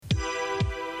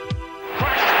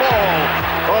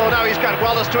that.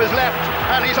 Wallace to his left,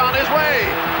 and he's on his way.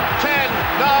 10,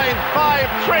 9,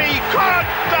 5, 3, cut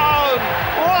down!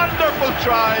 Wonderful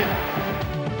try.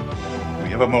 We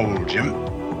have a mole, Jim.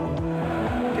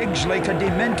 Digs like a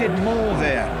demented mole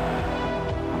there.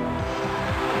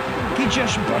 He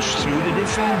just burst through the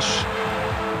defence.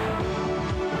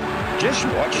 Just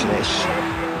watch this.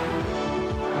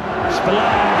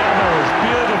 Spillane gathers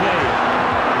beautifully.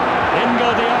 In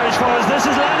go the Irish forwards. This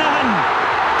is Lenihan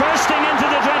bursting into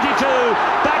the 22.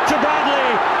 Back to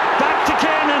Bradley. Back to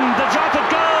Kiernan. The drop at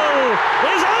goal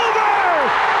is over.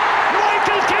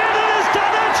 Michael Kiernan has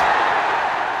done it.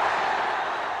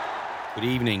 Good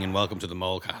evening and welcome to the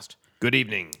Molecast. Good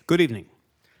evening. Good evening.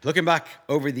 Looking back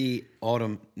over the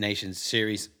Autumn Nations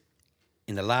series,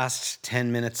 in the last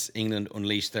 10 minutes, England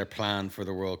unleashed their plan for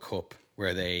the World Cup,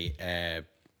 where they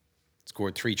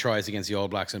scored 3 tries against the All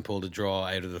Blacks and pulled a draw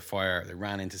out of the fire. They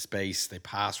ran into space, they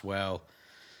passed well,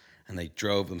 and they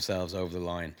drove themselves over the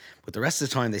line. But the rest of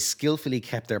the time, they skillfully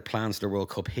kept their plans for the World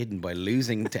Cup hidden by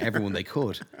losing to everyone they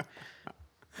could.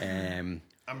 I'm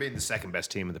being the second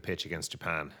best team on the pitch against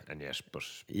Japan,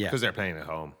 because they're playing at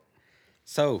home.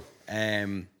 So,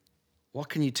 what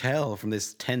can you tell from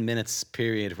this 10 minutes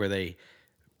period where they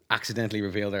accidentally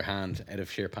reveal their hand out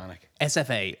of sheer panic?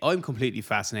 SFA, I'm completely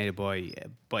fascinated by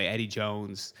Eddie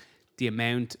Jones, the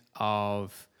amount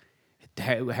of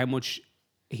how much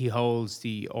he holds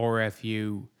the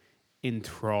RFU in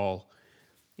thrall.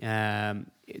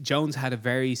 Jones had a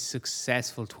very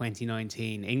successful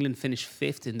 2019. England finished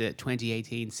 5th in the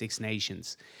 2018 Six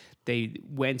Nations. They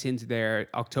went into their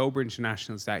October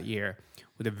internationals that year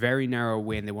with a very narrow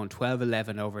win. They won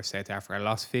 12-11 over South Africa,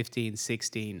 lost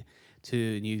 15-16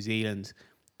 to New Zealand,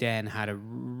 then had a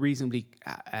reasonably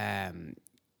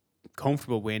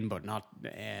comfortable win, but not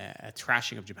a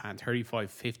thrashing of Japan,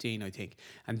 35-15, I think,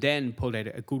 and then pulled out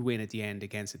a good win at the end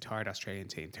against a tired Australian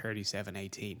team,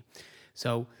 37-18.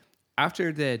 So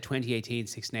after the 2018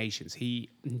 Six Nations,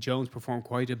 Jones performed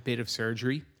quite a bit of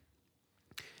surgery,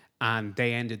 and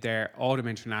they ended their autumn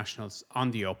internationals on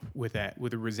the up with a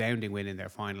resounding win in their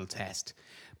final test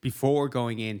before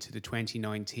going into the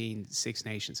 2019 Six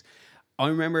Nations. I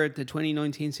remember the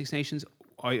 2019 Six Nations,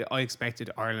 I expected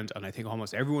Ireland, and I think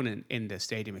almost everyone in the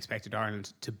stadium expected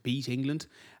Ireland to beat England,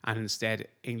 and instead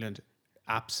England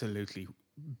absolutely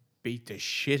beat the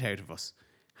shit out of us,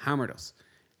 hammered us.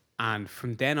 And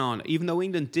from then on, even though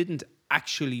England didn't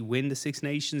actually win the Six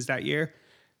Nations that year,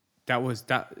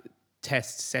 that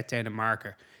test set down a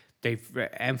marker. They've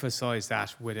emphasised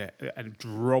that with a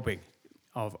drubbing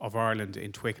of Ireland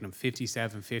in Twickenham,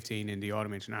 57-15 in the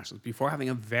Autumn Internationals, before having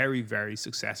a very, very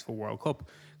successful World Cup.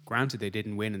 Granted, they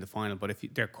didn't win in the final, but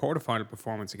their quarter-final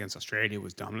performance against Australia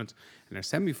was dominant, and their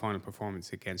semi-final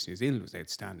performance against New Zealand was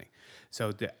outstanding.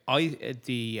 So the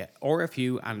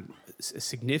RFU and a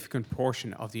significant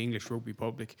portion of the English rugby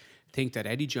public think that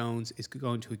Eddie Jones is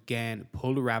going to again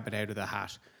pull the rabbit out of the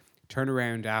hat, turn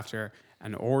around after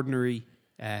an ordinary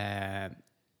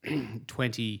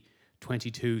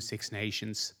 2022 Six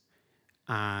Nations,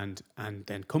 and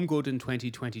then come good in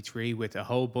 2023 with a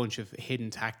whole bunch of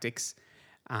hidden tactics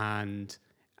and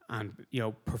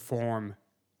perform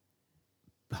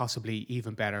possibly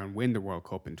even better and win the World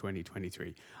Cup in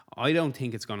 2023. I don't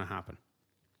think it's going to happen.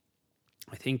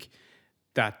 I think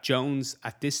that Jones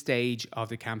at this stage of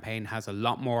the campaign has a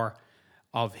lot more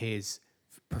of his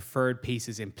preferred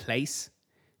pieces in place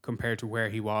compared to where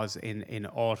he was in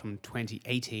autumn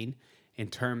 2018, in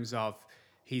terms of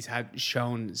he's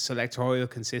shown selectorial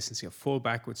consistency of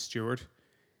fullback with Stewart.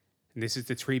 And this is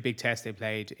the 3 big tests they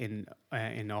played in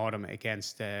autumn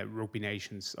against the Rugby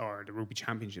Nations or the Rugby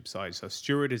Championship side. So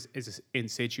Stewart is in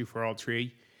situ for all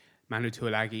 3. Manu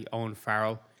Tuilagi, Owen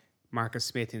Farrell, Marcus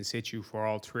Smith in situ for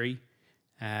all 3.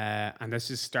 And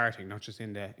this is starting, not just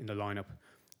in the lineup.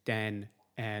 Then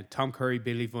Tom Curry,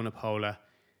 Billy Vunipola,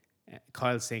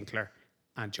 Kyle Sinclair,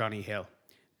 and Johnny Hill.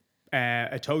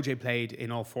 Atoje played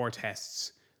in all 4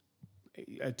 tests,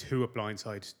 2 at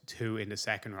blindside, 2 in the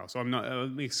second row. So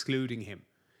I'm excluding him,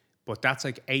 but that's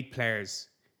like 8 players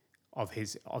of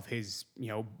his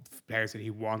players that he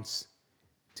wants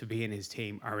to be in his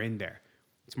team are in there.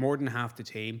 It's more than half the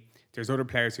team. There's other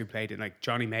players who played in, like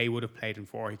Johnny May would have played in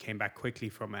 4. He came back quickly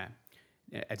from a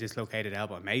dislocated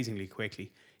elbow, amazingly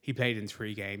quickly. He played in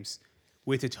 3 games.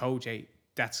 With Atoje,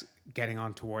 that's getting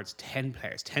on towards 10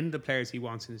 players. 10 of the players he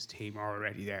wants in his team are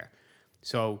already there.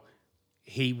 So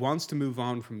he wants to move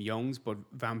on from Youngs, but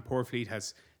Van Poorvliet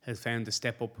has found the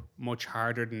step up much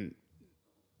harder than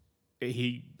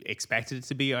he expected it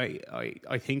to be,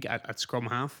 I think, at scrum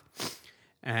half.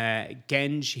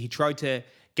 Genge, he tried to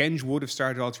Genge would have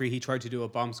started all three. He tried to do a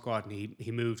bomb squad, and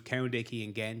he moved Cowan-Dickie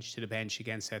and Genge to the bench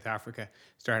against South Africa,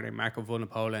 starting Marco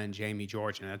Vunipola and Jamie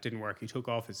George, and that didn't work. He took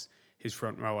off his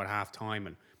front row at half time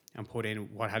and put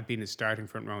in what had been his starting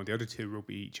front row in the other two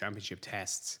rugby championship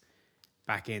tests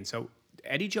back in. So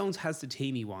Eddie Jones has the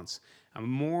team he wants, and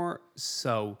more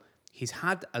so, he's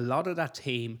had a lot of that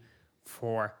team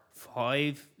for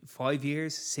 5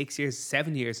 years, 6 years,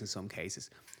 7 years in some cases.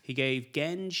 He gave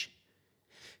Genge,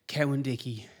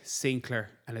 Cowan-Dickie, Sinclair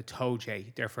and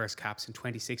Itoje their first caps in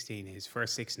 2016, his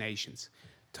first Six Nations.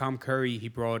 Tom Curry he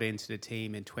brought into the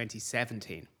team in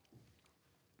 2017.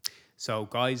 So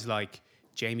guys like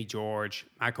Jamie George,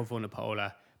 Marco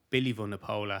Vunipola, Billy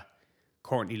Vunipola,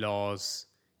 Courtney Laws,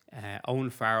 Owen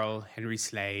Farrell, Henry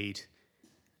Slade,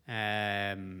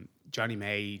 Johnny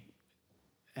May,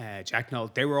 Jack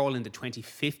Noel, they were all in the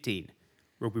 2015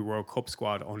 Rugby World Cup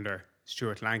squad under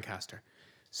Stuart Lancaster.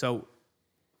 So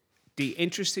the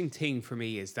interesting thing for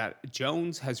me is that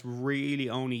Jones has really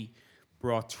only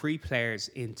brought 3 players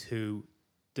into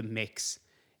the mix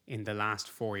in the last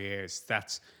 4 years.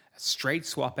 That's a straight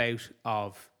swap out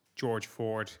of George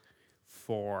Ford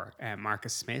for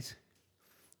Marcus Smith.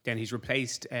 Then he's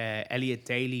replaced Elliot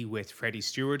Daly with Freddie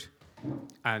Stewart,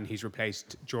 and he's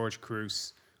replaced George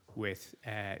Cruz with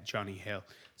Johnny Hill.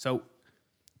 So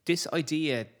this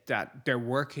idea that they're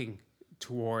working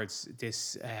towards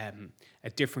this a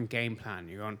different game plan,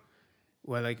 you're going,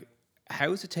 well, like,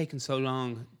 how is it taking so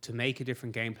long to make a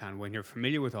different game plan when you're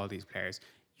familiar with all these players?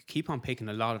 You keep on picking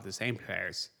a lot of the same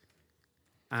players,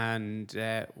 and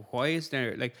why is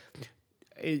there, like,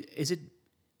 is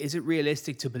it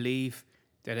realistic to believe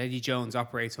that Eddie Jones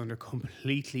operates under a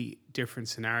completely different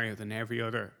scenario than every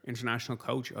other international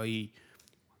coach, i.e.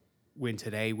 win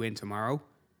today, win tomorrow?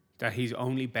 That he's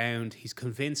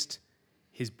convinced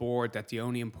his board that the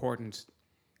only important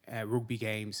rugby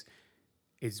games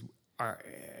are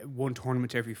one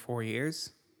tournament every 4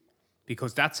 years?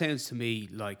 Because that sounds to me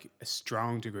like a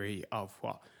strong degree of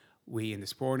what we in the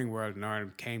sporting world in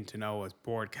Ireland came to know as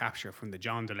board capture from the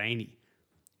John Delaney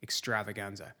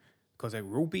extravaganza. Because like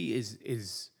rugby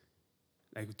is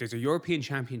like, there's a European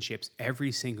Championships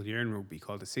every single year in rugby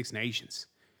called the Six Nations,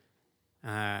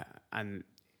 and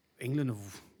England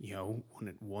have won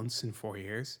it once in 4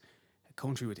 years. A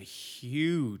country with a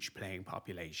huge playing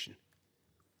population,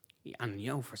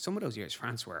 and for some of those years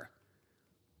France were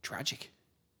tragic.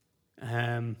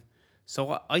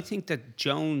 So I think that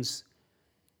Jones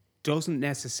doesn't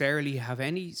necessarily have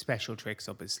any special tricks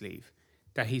up his sleeve.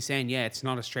 That he's saying, yeah, it's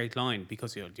not a straight line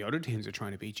because the other teams are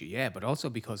trying to beat you, yeah, but also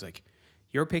because like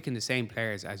you're picking the same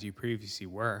players as you previously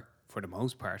were for the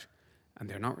most part, and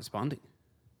they're not responding.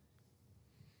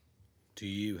 Do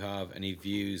you have any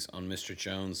views on Mr.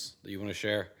 Jones that you want to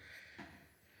share?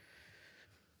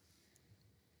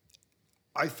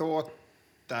 I thought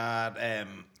that I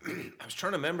was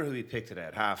trying to remember who he picked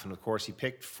at half, and of course he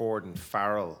picked Ford and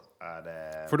Farrell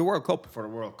for the World Cup.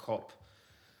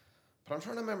 But I'm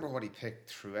trying to remember what he picked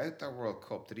throughout that World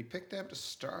Cup. Did he pick them to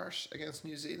start against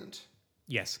New Zealand?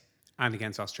 Yes, and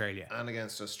against Australia.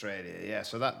 Yeah.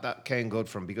 So that came good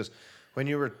from, because when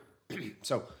you were...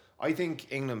 So I think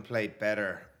England played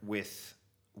better with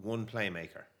one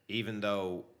playmaker, even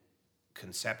though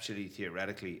conceptually,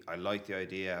 theoretically, I like the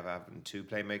idea of having 2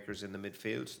 playmakers in the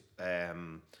midfield.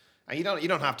 And you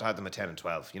don't have to have them at 10 and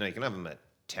 12. You can have them at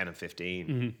 10 and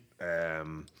 15.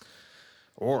 Mm-hmm.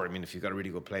 Or, I mean, if you've got a really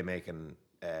good playmaking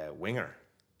winger,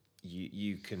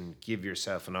 you can give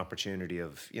yourself an opportunity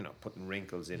of, putting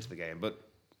wrinkles into the game. But,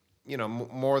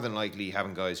 more than likely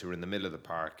having guys who are in the middle of the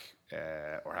park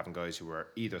or having guys who are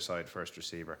either side first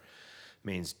receiver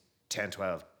means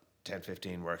 10-12,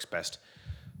 10-15 works best.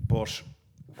 But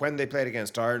when they played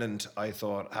against Ireland, I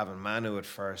thought having Manu at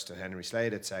first and Henry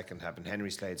Slade at second, having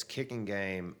Henry Slade's kicking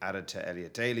game added to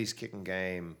Elliot Daly's kicking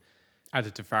game,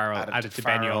 added to Farrell, added to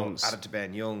Ben Youngs. Added to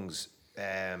Ben Youngs,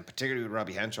 particularly with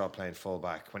Robbie Henshaw playing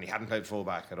fullback when he hadn't played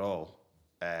fullback at all.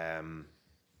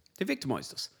 They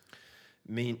victimised us.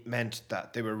 Meant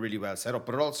that they were really well set up.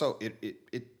 But it also,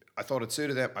 I thought it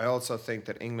suited them. I also think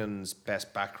that England's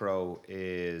best back row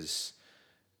is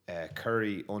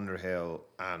Curry, Underhill,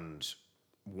 and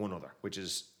one other, which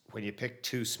is when you pick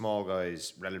 2 small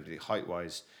guys, relatively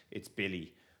height-wise, it's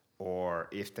Billy. Or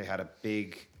if they had a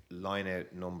big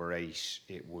line-out number 8,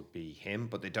 it would be him,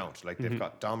 but they don't. Like, they've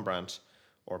got Dombrandt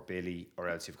or Billy, or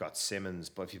else you've got Simmons.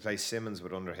 But if you play Simmons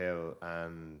with Underhill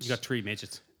and... You got 3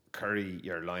 midgets. Curry,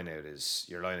 your line-out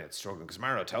struggling. Because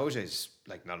Maro Toje's,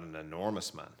 like, not an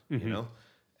enormous man,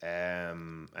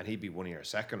 and he'd be one of your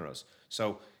second rows.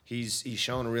 So he's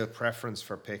shown a real preference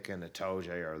for picking a Toje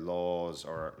or Laws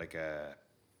or like a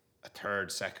a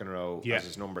third, second row as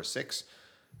his number 6.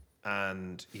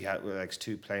 And he had like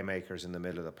 2 playmakers in the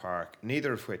middle of the park,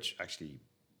 neither of which actually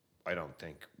I don't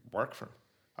think work for him.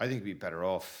 I think he'd be better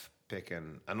off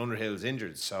picking, and Underhill's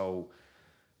injured, so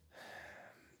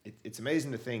it's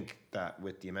amazing to think that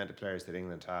with the amount of players that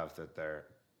England have, that they're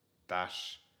that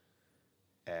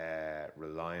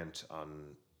reliant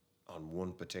on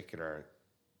one particular,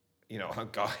 on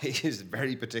guys,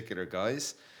 very particular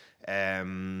guys.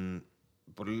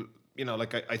 But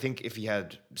like I think if he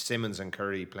had Simmons and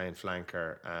Curry playing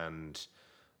flanker and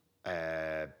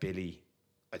Billy,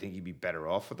 I think he'd be better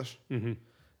off with it.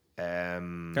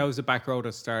 Mm-hmm. That was the back row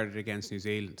that started against New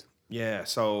Zealand. Yeah,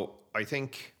 so I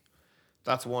think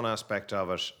that's one aspect of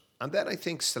it. And then I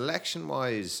think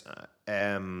selection-wise,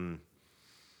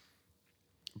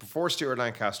 before Stuart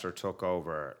Lancaster took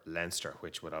over Leinster,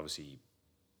 which would obviously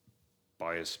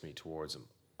bias me towards him,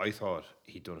 I thought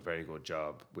he'd done a very good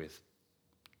job with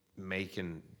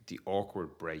making the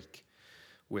awkward break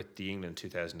with the England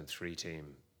 2003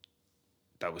 team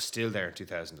that was still there in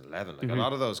 2011. Like a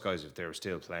lot of those guys, if they were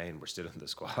still playing, were still in the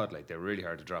squad. Like they were really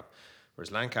hard to drop.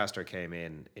 Whereas Lancaster came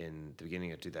in the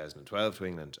beginning of 2012 to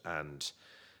England and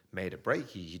made a break.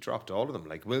 He dropped all of them.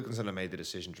 Like Wilkinson had made the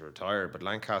decision to retire, but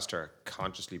Lancaster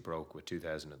consciously broke with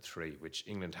 2003, which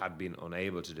England had been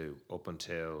unable to do up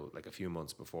until like a few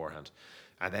months beforehand,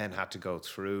 and then had to go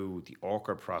through the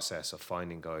awkward process of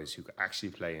finding guys who could actually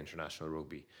play international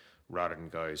rugby rather than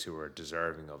guys who were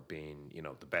deserving of being,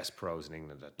 the best pros in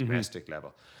England at domestic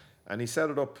level. And he set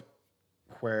it up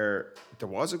where there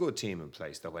was a good team in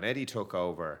place, that when Eddie took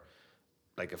over,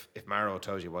 like if Maro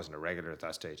Itoje wasn't a regular at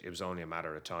that stage, it was only a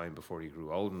matter of time before he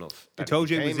grew old enough.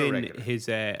 Itoje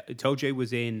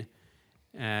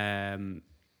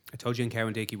and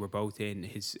Cowan-Dickie were both in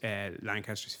his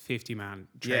Lancaster's 50-man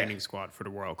training squad for the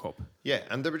World Cup. Yeah,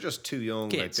 and they were just too young.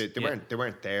 Kids, like they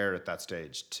weren't there at that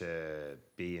stage to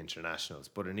be internationals.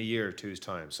 But in a year or two's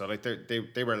time, so like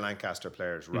they were Lancaster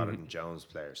players rather than Jones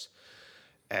players.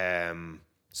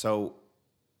 So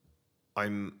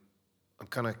I'm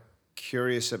kind of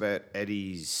curious about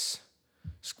Eddie's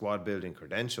squad building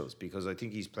credentials, because I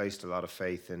think he's placed a lot of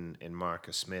faith in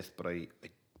Marcus Smith, but I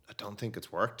don't think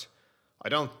it's worked. I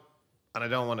don't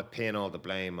want to pin all the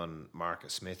blame on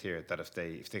Marcus Smith here, that if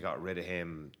they got rid of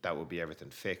him, that would be everything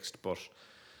fixed. But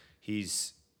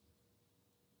he's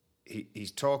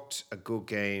talked a good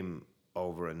game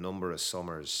over a number of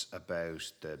summers about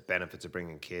the benefits of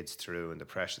bringing kids through and the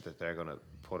pressure that they're going to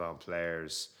put on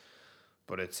players.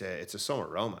 But it's a summer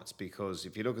romance, because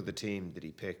if you look at the team that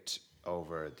he picked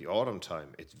over the autumn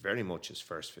time, it's very much his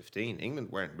first 15.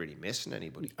 England weren't really missing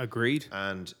anybody. Agreed.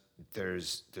 And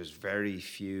there's very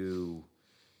few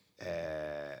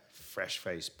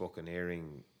fresh-faced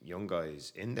buccaneering young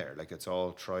guys in there. Like it's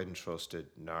all tried and trusted,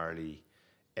 gnarly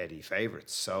Eddie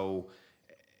favourites. So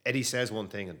Eddie says one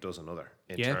thing and does another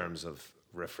in terms of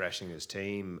refreshing his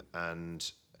team,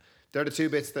 and they're the two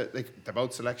bits that they're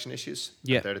both selection issues.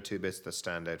 Yeah, they're the two bits that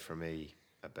stand out for me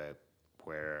about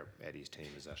where Eddie's team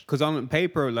is at. Because on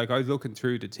paper, like I was looking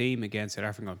through the team against South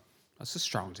Africa, going, that's a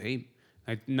strong team.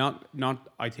 Like not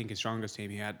I think his strongest team.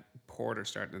 He had Porter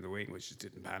starting in the wing, which just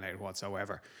didn't pan out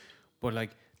whatsoever. But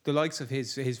like the likes of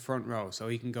his front row, so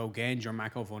he can go Genge or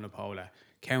Mako Vunipola,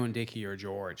 Cowan-Dickie or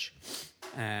George,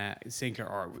 Sinclair,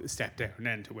 or step down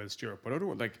then to Will Stewart. But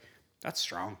otherwise, like that's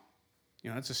strong.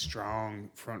 That's a strong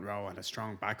front row and a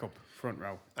strong backup front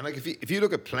row. And like if you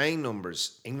look at playing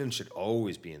numbers, England should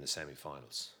always be in the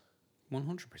semi-finals.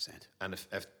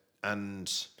 100%.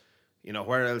 And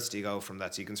where else do you go from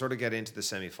that? So you can sort of get into the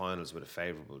semi-finals with a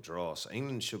favourable draw. So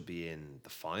England should be in the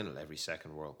final every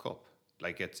second World Cup.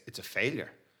 Like it's a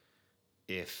failure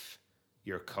if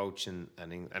you're coaching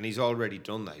and he's already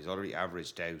done that. He's already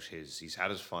averaged out he's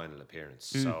had his final appearance.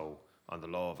 So on the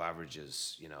law of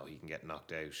averages, he can get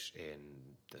knocked out in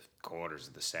the quarters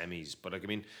of the semis. But like, I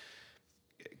mean,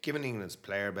 given England's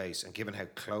player base and given how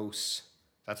close,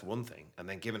 that's one thing. And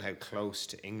then given how close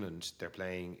to England they're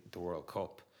playing the World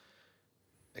Cup,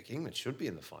 like England should be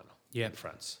in the final in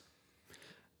France.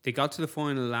 They got to the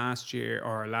final last year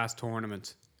or last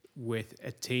tournament with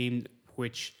a team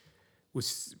which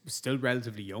was still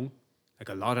relatively young. Like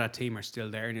a lot of that team are still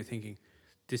there, and you're thinking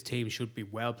this team should be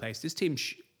well placed. This team,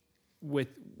 with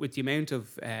the amount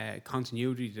of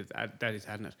continuity that he's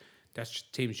had in it, that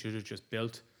team should have just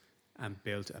built and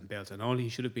built and built, and all he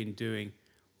should have been doing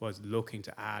was looking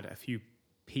to add a few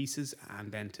pieces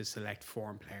and then to select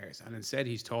foreign players. And instead,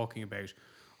 he's talking about,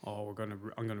 I'm going to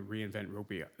reinvent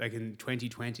rugby. Like in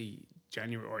 2020,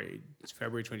 February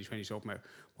 2020, so I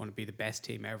want to be the best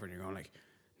team ever. And you're going like,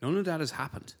 none of that has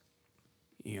happened.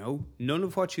 None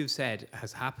of what you've said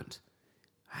has happened.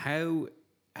 how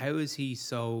is he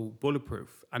so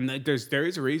bulletproof? And there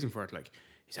is a reason for it. Like,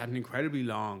 he's had an incredibly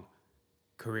long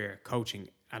career coaching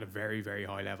at a very, very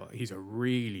high level. He's a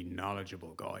really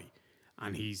knowledgeable guy,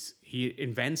 and he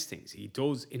invents things. He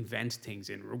does invent things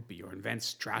in rugby or invents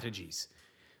strategies.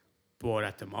 But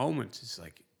at the moment, it's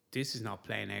like, this is not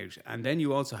playing out. And then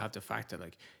you also have the fact that,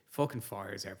 like, fucking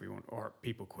fires everyone or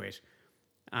people quit.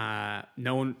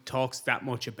 No one talks that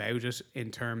much about it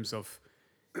in terms of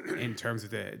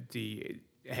the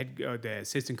head the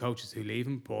assistant coaches who leave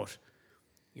him. But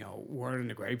word in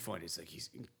the grapevine is like he's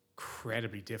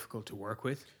incredibly difficult to work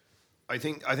with. I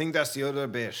think that's the other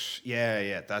bit.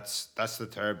 Yeah. That's the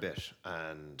third bit,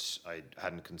 and I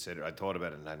hadn't considered. I thought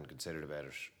about it and hadn't considered about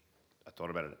it. I thought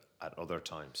about it at other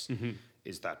times.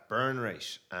 Is that burn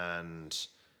rate and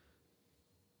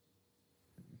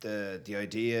the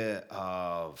idea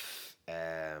of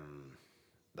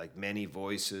like many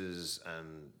voices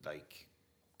and like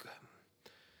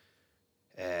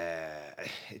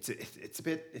it's a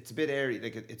bit airy.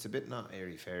 Like it's a bit not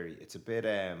airy fairy. It's a bit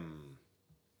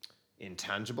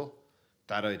intangible.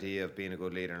 That idea of being a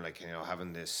good leader and like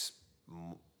having this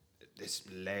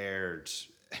layered,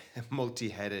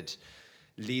 multi-headed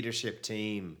leadership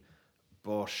team,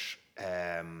 but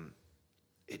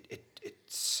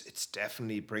it's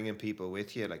definitely bringing people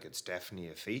with you. Like it's definitely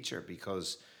a feature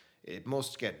because it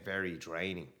must get very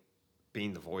draining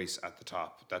being the voice at the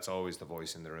top. That's always the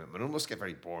voice in the room, and it must get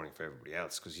very boring for everybody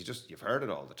else because you've heard it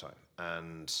all the time,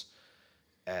 and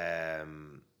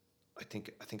I think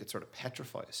it sort of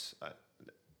petrifies,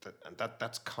 and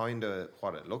that's kind of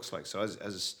what it looks like. So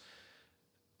as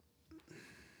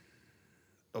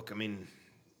look, I mean,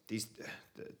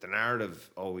 the narrative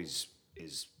always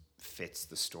fits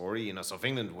the story, So if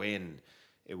England win,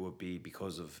 it would be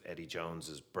because of Eddie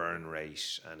Jones's burn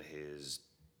rate and his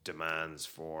demands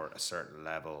for a certain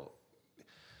level.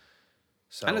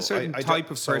 So And a certain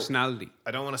type of personality.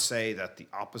 I don't want to say that the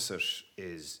opposite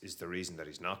is the reason that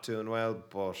he's not doing well,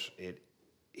 but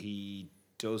he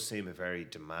does seem a very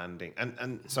demanding.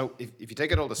 And so if you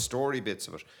take out all the story bits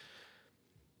of it,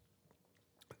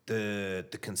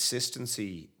 the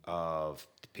consistency of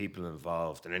the people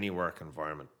involved in any work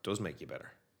environment does make you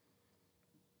better.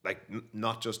 Like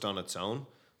not just on its own,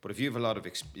 but if you have a lot of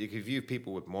if you have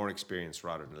people with more experience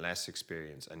rather than less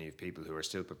experience, and you have people who are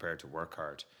still prepared to work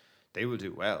hard, they will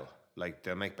do well. Like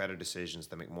they'll make better decisions,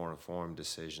 they'll make more informed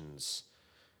decisions.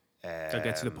 They'll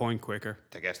get to the point quicker.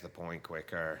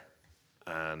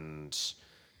 And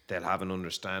they'll have an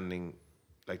understanding.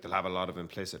 Like they'll have a lot of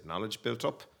implicit knowledge built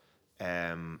up.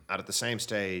 And at the same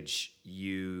stage,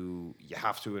 you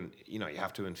have to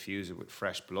infuse it with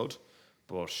fresh blood,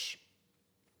 but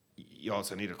you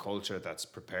also need a culture that's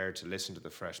prepared to listen to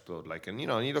the fresh blood. Like, and you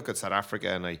look at South Africa,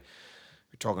 and we're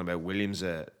talking about Williams,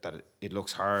 that it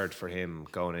looks hard for him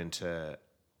going into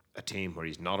a team where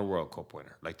he's not a World Cup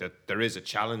winner. Like that, there is a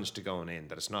challenge to going in.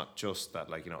 That it's not just that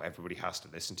everybody has to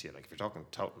listen to you. Like if you're talking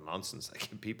total nonsense, like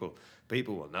people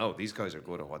will know these guys are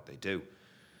good at what they do.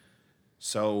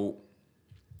 So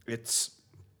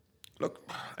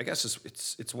I guess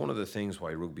it's one of the things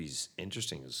why rugby's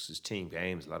interesting is team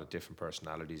games, a lot of different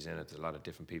personalities in it, there's a lot of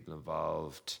different people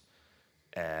involved.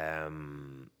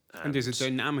 And there's a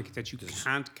dynamic that you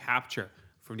can't capture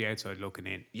from the outside looking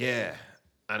in. Yeah,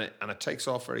 and it takes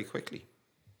off very quickly.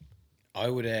 I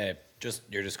would just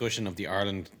your discussion of the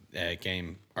Ireland-England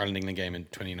game in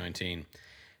 2019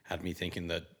 had me thinking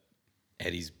that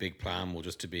Eddie's big plan will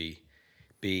just to be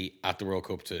at the World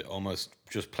Cup to almost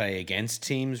just play against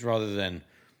teams rather than,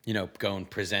 go and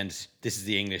present, this is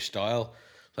the English style.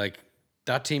 Like,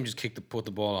 that team just put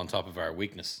the ball on top of our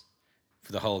weakness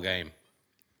for the whole game.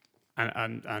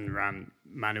 And ran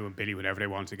Manu and Billy whenever they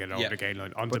wanted to get over the game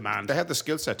line on demand. They had the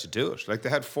skill set to do it. Like, they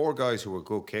had 4 guys who were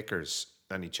good kickers,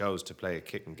 and he chose to play a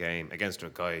kicking game against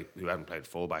a guy who hadn't played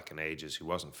fullback in ages, who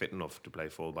wasn't fit enough to play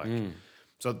fullback.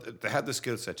 So they had the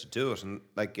skill set to do it, and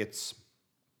like it's...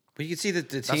 But you can see that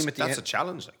the team at the that's a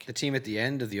challenge. Like the team at the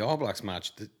end of the All Blacks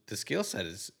match, the skill set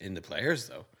is in the players,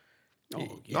 though.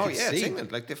 It's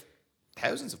England. Like they've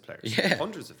thousands of players,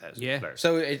 hundreds of thousands of players.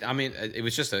 So it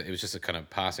was just a kind of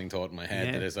passing thought in my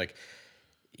head that is like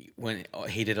when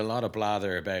he did a lot of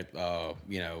blather about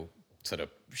sort of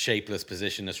shapeless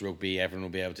positionless rugby, everyone will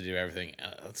be able to do everything.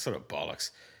 That's sort of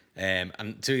bollocks. And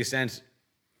to the extent,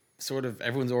 sort of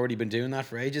everyone's already been doing that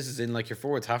for ages. Is in like your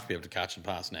forwards have to be able to catch and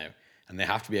pass now. And they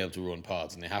have to be able to run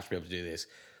pods, and they have to be able to do this.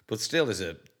 But still, there's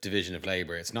a division of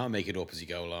labour. It's not make it up as you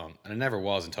go along. And it never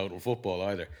was in total football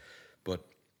either. But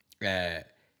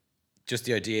just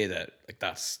the idea that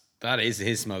that is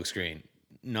his smokescreen.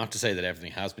 Not to say that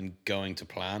everything has been going to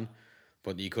plan,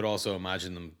 but you could also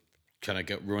imagine them kind of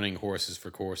get running horses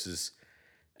for courses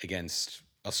against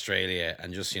Australia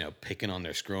and just, picking on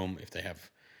their scrum if they have,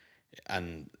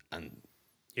 and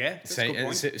Yeah, that's a good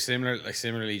point.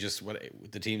 similarly, just what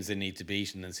the teams they need to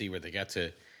beat and then see where they get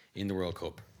to in the World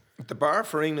Cup. The bar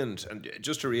for England, and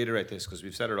just to reiterate this because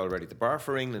we've said it already, the bar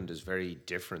for England is very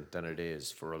different than it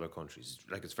is for other countries.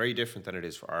 Like, it's very different than it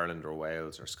is for Ireland or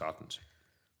Wales or Scotland,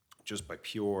 just by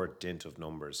pure dint of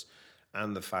numbers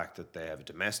and the fact that they have a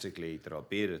domestic league that,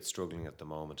 albeit it's struggling at the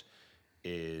moment,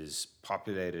 is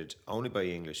populated only by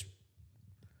English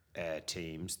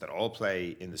teams that all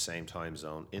play in the same time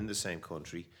zone, in the same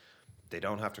country. They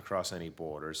don't have to cross any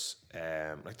borders.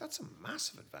 That's a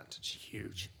massive advantage.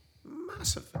 Huge.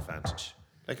 Massive advantage.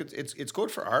 Like, it's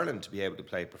good for Ireland to be able to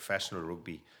play professional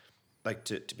rugby, like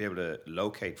to be able to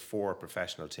locate 4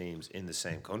 professional teams in the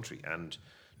same country and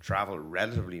travel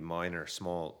relatively minor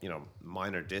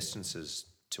distances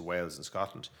to Wales and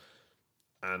Scotland.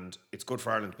 And it's good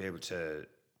for Ireland to be able to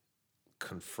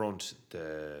confront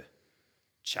the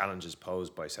challenges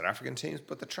posed by South African teams,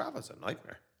 but the travel's a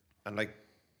nightmare. And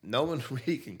no one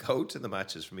really can go to the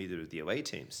matches from either of the away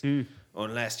teams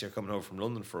unless you're coming over from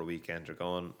London for a weekend or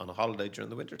going on a holiday during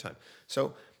the winter time.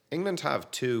 So England have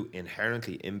 2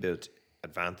 inherently inbuilt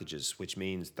advantages, which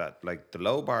means that the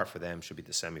low bar for them should be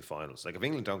the semi-finals. If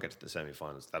England don't get to the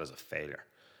semi-finals, that is a failure.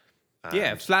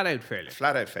 Flat out failure.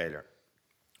 Flat out failure.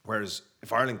 Whereas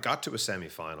if Ireland got to a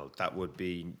semi-final, that would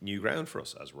be new ground for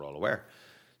us, as we're all aware.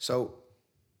 So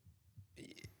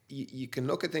you can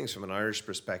look at things from an Irish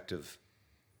perspective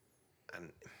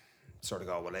and sort of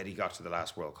go, well, Eddie got to the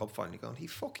last World Cup final. You're going, he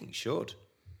fucking should.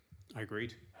 I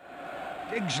agreed.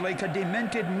 Digs like a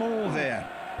demented mole there.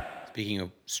 Speaking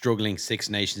of struggling Six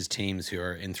Nations teams who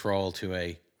are enthralled to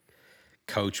a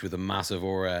coach with a massive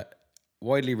aura,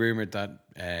 widely rumoured that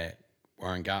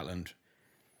Warren Gatland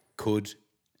could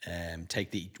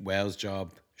take the Wales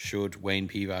job should Wayne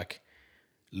Pivac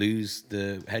lose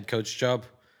the head coach job.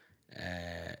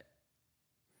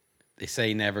 They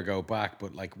say never go back,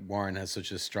 but Warren has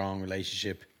such a strong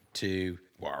relationship to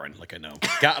Warren, I know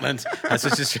Gatland has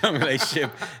such a strong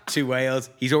relationship to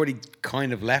Wales. He's already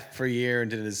kind of left for a year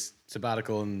and did his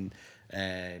sabbatical and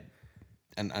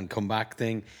come back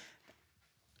thing.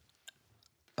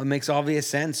 It makes obvious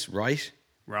sense, right?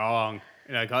 Wrong.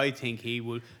 I think he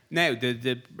would. Now,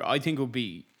 I think it would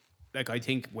be I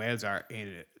think Wales are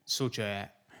in such a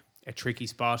tricky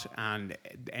spot, and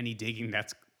any digging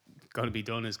that's going to be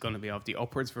done is going to be of the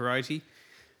upwards variety.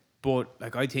 But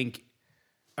I think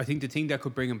the thing that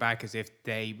could bring him back is if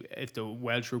the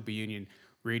Welsh Rugby Union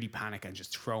really panic and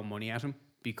just throw money at him,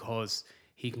 because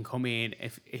he can come in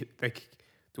if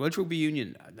the Welsh Rugby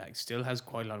Union still has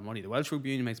quite a lot of money. The Welsh Rugby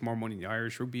Union makes more money than the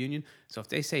Irish Rugby Union. So if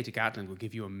they say to Gatland, we'll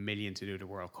give you $1 million to do the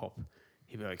World Cup,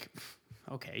 he'd be like,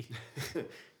 okay.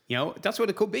 That's what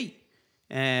it could be.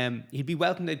 He'd be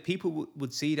welcomed. That people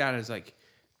would see that as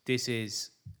this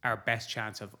is our best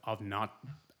chance of not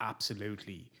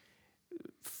absolutely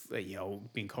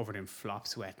being covered in flop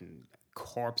sweat and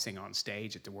corpsing on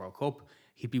stage at the World Cup.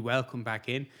 He'd be welcomed back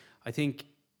in. I think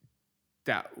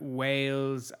that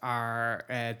Wales are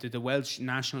the Welsh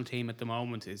national team at the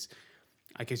moment is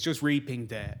it's just reaping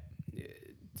the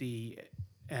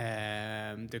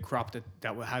crop that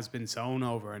has been sown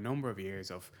over a number of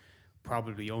years of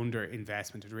probably under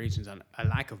investment in the regions and a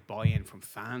lack of buy-in from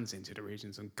fans into the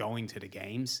regions and going to the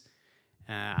games,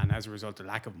 and as a result, the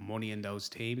lack of money in those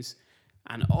teams,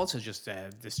 and also just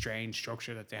the strange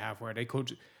structure that they have where they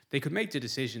could make the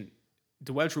decision.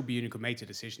 The Welsh Rugby Union could make the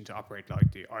decision to operate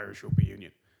like the Irish Rugby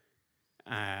Union,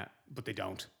 but they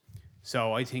don't.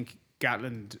 So I think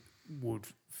Gatland would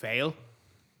fail,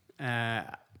 and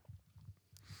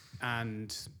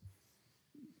I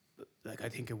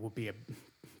think it would be a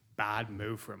bad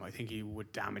move for him. I think he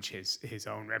would damage his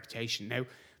own reputation. Now,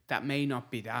 that may not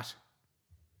be that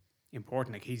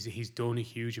important. He's done a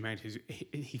huge amount.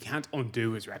 He can't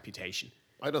undo his reputation.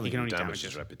 I don't think he can can only damage damage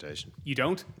his reputation. You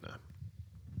don't? No.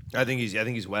 I think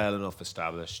he's well enough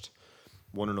established,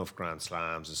 won enough Grand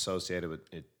Slams, associated with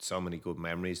so many good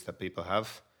memories that people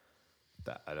have,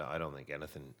 that I don't think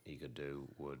anything he could do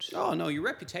would. Oh no, your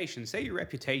reputation. Say your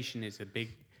reputation is a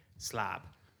big slab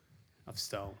of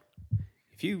stone.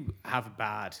 If you have a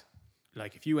bad,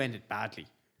 if you end it badly,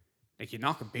 you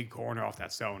knock a big corner off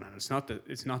that stone, and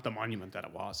it's not the monument that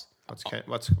it was.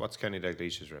 What's Kenny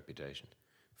Dalglish's reputation?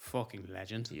 Fucking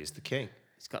legend. He is the king.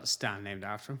 He's got a stand named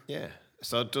after him. Yeah.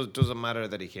 So it doesn't matter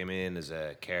that he came in as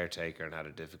a caretaker and had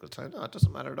a difficult time. No, it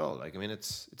doesn't matter at all.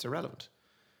 It's irrelevant.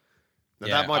 Now,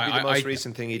 that might be the most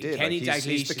recent thing he did. Kenny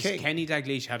he's the king. Kenny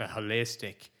Dalglish had a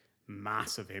holistic,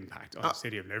 massive impact on the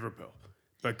city of Liverpool.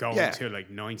 but going Yeah. to like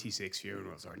 96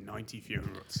 funerals or 90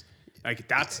 funerals, like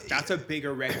that's a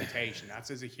bigger reputation.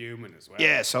 That's as a human as well.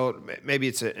 Yeah, so maybe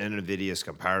it's an invidious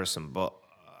comparison, but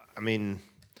I mean,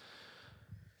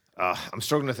 I'm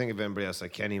struggling to think of anybody else.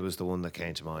 Like Kenny was the one that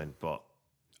came to mind, but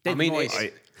I mean,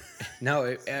 Moyes.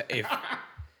 if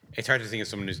it's hard to think of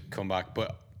someone who's come back,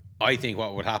 but I think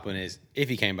what would happen is if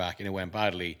he came back and it went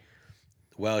badly,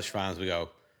 Welsh fans would go,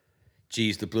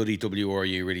 geez, the bloody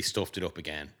WRU really stuffed it up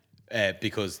again.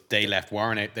 Because they left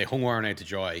Warren out, they hung Warren out to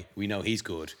dry. We know he's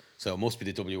good, so it must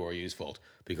be the WRU's fault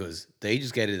because they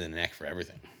just get it in the neck for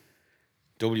everything.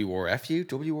 WRFU?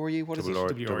 WRU? What is it?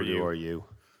 WRU.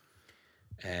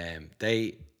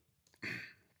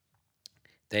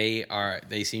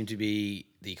 They seem to be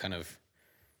the kind of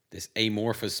this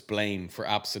amorphous blame for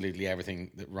absolutely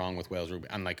everything that wrong with Wales rugby.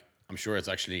 And like, I'm sure it's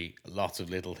actually lots of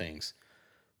little things,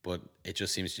 but it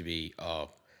just seems to be,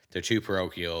 they're too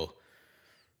parochial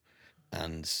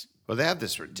and Well, they have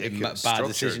this ridiculous bad structure.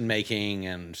 decision making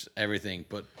and everything.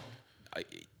 But I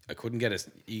couldn't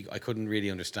I couldn't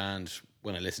really understand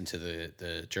when I listened to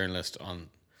the journalist on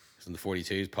the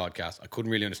 42s podcast. I couldn't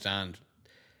really understand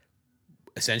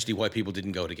essentially why people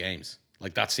didn't go to games.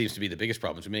 Like, that seems to be the biggest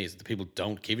problem to me, is that the people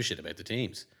don't give a shit about the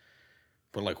teams.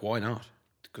 But like, why not?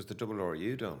 Because the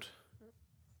WRU don't.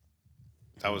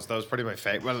 That was pretty my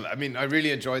favorite. Well, I mean, I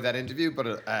really enjoyed that interview,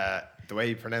 but the way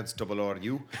he pronounced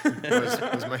WRU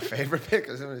was my favorite bit,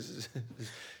 because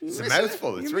it's a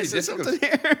mouthful. It's really difficult.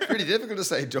 It's really difficult to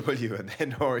say W and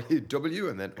then RU, W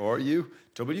and then RU,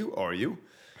 W RU.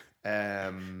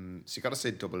 So you got to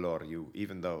say WRU,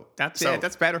 even though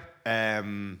That's better.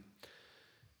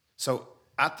 So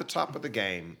at the top of the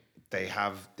game, they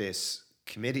have this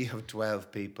committee of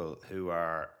 12 people who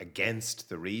are against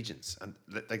the regions, and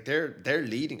like they're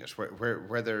leading it,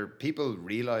 whether people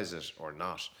realise it or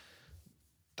not.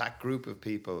 That group of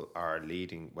people are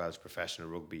leading Welsh professional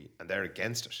rugby, and they're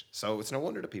against it. So it's no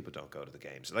wonder that people don't go to the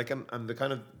games. Like, and the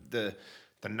kind of the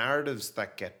narratives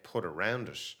that get put around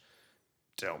it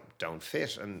don't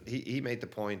fit. And he made the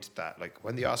point that, like,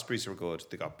 when the Ospreys were good,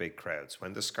 they got big crowds.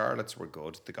 When the Scarlets were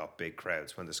good, they got big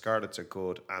crowds. When the Scarlets are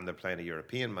good and they're playing a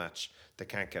European match, they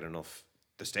can't get enough.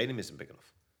 The stadium isn't big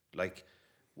enough. Like,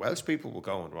 Welsh people will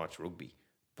go and watch rugby,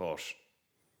 but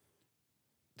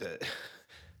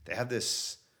they have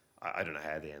this. I don't know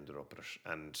how they ended up with it.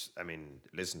 And I mean,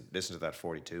 listen to that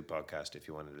 42 podcast if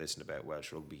you want to listen about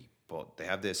Welsh rugby. But they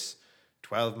have this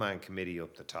 12-man committee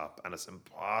up the top, and it's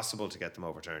impossible to get them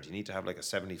overturned. You need to have like a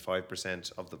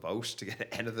 75% of the vote to get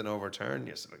anything overturned.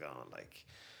 You're sort of going like,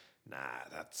 nah,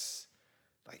 that's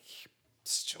like,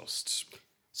 it's just.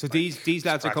 So like, these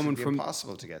lads are coming from.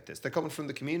 Impossible to get this. They're coming from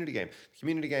the community game. The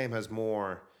community game has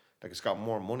more, like, it's got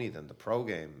more money than the pro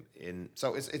game.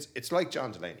 So it's like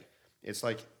John Delaney. It's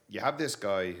like you have this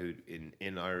guy who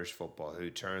in Irish football who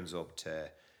turns up to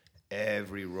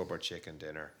every rubber chicken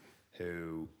dinner,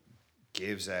 who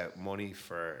gives out money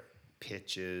for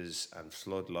pitches and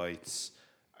floodlights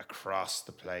across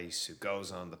the place, who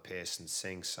goes on the piss and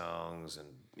sings songs and,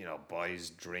 you know, buys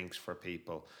drinks for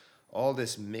people, all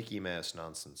this Mickey Mouse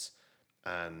nonsense,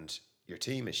 and your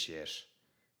team is shit,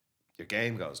 your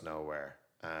game goes nowhere,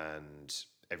 and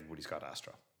everybody's got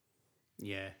Astro.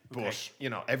 Yeah. But, Okay. you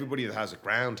know, everybody that has a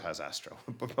ground has Astro,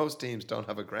 but most teams don't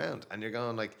have a ground, and you're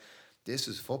going like, this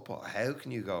is football. How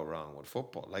can you go wrong with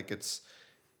football? Like, it's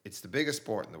the biggest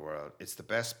sport in the world. It's the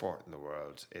best sport in the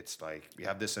world. It's like, we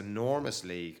have this enormous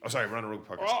league. Oh, sorry, we're on a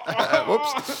rugby podcast.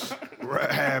 Whoops.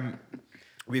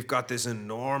 We've got this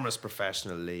enormous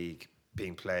professional league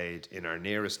being played in our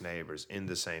nearest neighbours in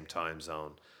the same time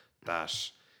zone,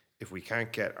 that if we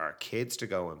can't get our kids to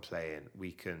go and play in,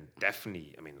 we can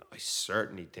definitely, I mean, I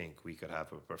certainly think we could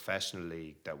have a professional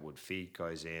league that would feed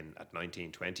guys in at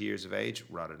 19, 20 years of age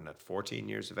rather than at 14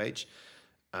 years of age,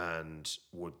 and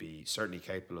would be certainly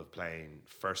capable of playing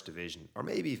first division, or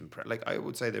maybe even like, I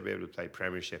would say they'd be able to play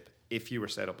Premiership if you were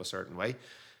set up a certain way,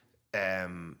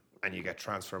 and you get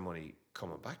transfer money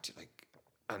coming back to you. Like,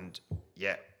 and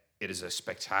yeah, it is a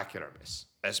spectacular miss,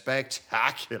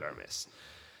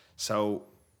 So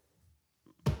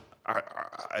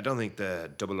I don't think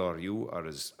the WRU are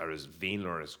as venal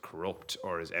or as corrupt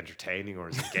or as entertaining or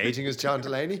as engaging as John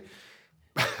Delaney,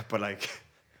 but like.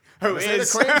 Who Gonna is?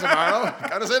 say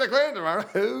the Queen tomorrow.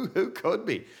 Who could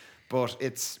be? But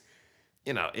it's,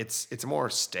 you know, it's a more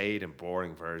staid and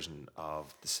boring version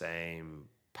of the same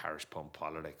parish pump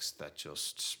politics that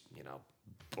just, you know,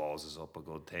 balls up a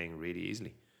good thing really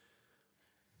easily.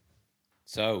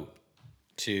 So,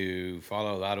 to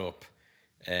follow that up,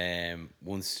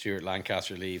 once Stuart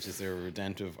Lancaster leaves, is there a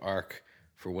redemptive arc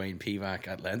for Wayne Pivac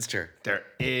at Leinster? There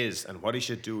is, and what he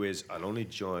should do is, I'll only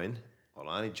join Well,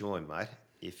 I only join, mate,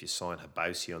 if you sign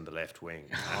Habausi on the left wing.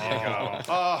 And you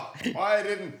go,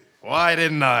 why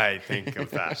didn't I think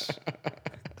of that?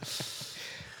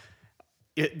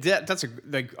 Yeah, that's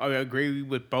I agree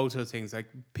with both of those things. Like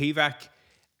Pivac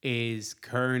is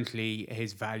currently,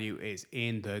 his value is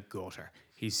in the gutter.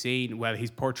 He's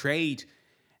portrayed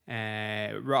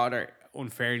rather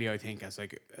unfairly, I think, as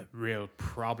like a real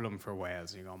problem for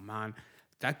Wales. You go, man,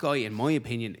 that guy, in my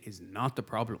opinion, is not the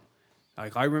problem.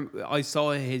 Like I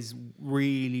saw his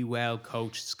really well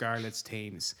coached Scarlets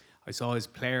teams. I saw his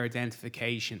player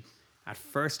identification at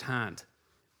first hand.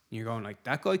 You're going like,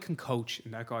 that guy can coach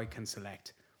and that guy can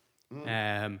select.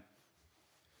 And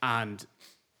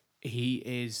he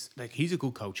is like, he's a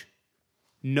good coach.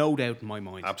 No doubt in my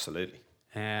mind. Absolutely.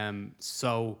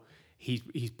 So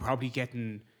he's probably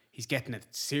getting a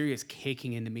serious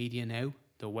kicking in the media now,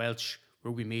 the Welsh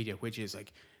rugby media, which is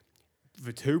like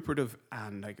vituperative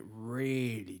and like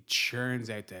really churns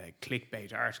out the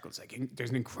clickbait articles. Like there's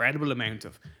an incredible amount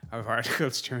of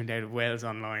articles churned out of Wales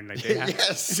online. Like they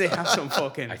have, they have some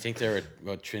fucking. I think they're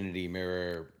at Trinity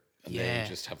Mirror, and Yeah. they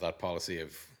just have that policy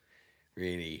of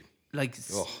really. Like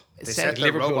They set their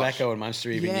Liverpool robot. Echo and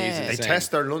Manchester even Yeah. use it. They the same.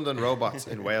 test their London robots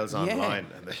in Wales online,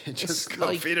 and they just It's go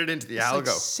like- feed it into the it's algo.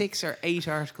 like 6 or 8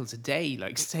 articles a day,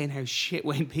 like saying how shit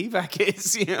Wayne Pivac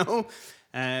is, you know,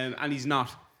 and he's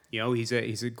not. You know, he's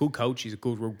a good coach. He's a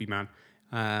good rugby man,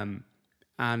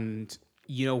 and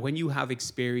you know, when you have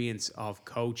experience of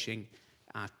coaching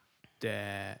at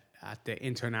the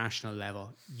international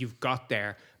level, you've got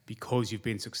there because you've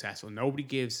been successful. Nobody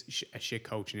gives a shit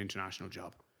coach an international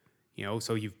job, you know.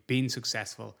 So you've been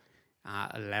successful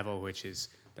at a level which is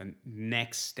the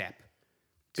next step.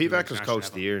 to Pivac was international coach of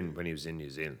level. the year when he was in New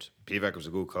Zealand. Pivac was a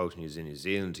good coach when he was in New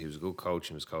Zealand. He was a good coach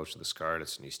and was coach of the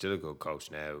Scarlets, and he's still a good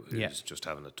coach now who's Yeah. just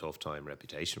having a tough time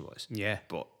reputation-wise. Yeah.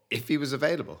 But if he was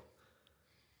available,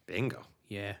 bingo.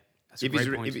 Yeah, that's a If he's,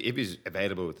 great point. if he's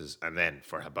available with his, and then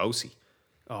for Habausi,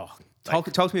 Talk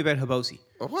to me about Habausi.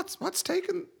 well, what's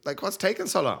taken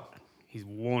so long? He's a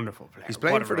wonderful player. He's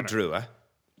playing What a for the runner. Drua,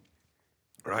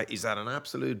 right? He's had an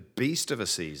absolute beast of a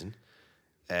season.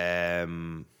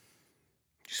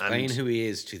 Explain who he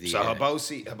is to the. So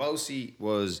Habausi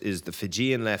is the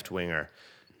Fijian left winger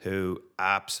who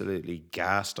absolutely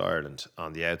gassed Ireland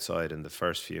on the outside in the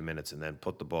first few minutes and then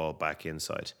put the ball back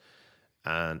inside.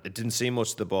 And it didn't see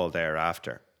much of the ball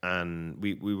thereafter. And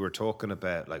we were talking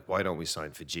about, like, why don't we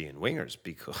sign Fijian wingers?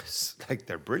 Because, like,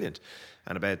 they're brilliant.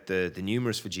 And about the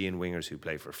numerous Fijian wingers who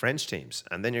play for French teams.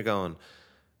 And then you're going,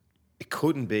 it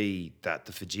couldn't be that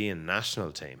the Fijian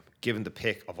national team, given the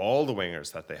pick of all the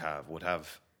wingers that they have, would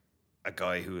have a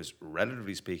guy who is,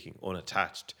 relatively speaking,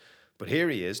 unattached. But here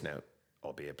he is now,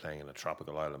 albeit playing in a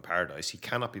tropical island paradise. He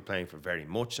cannot be playing for very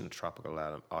much in a tropical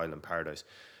island paradise.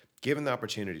 Given the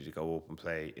opportunity to go up and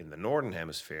play in the Northern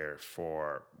Hemisphere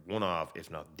for one of, if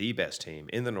not the best team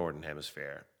in the Northern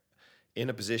Hemisphere,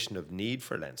 in a position of need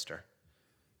for Leinster,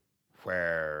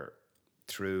 where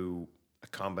through a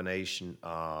combination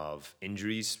of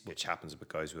injuries, which happens with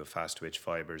guys who have fast twitch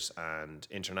fibres, and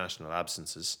international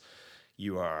absences,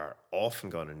 you are often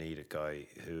going to need a guy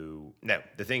who... Now,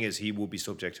 the thing is, he will be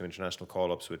subject to international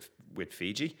call-ups with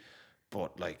Fiji,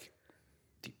 but, like,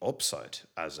 the upside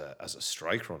as a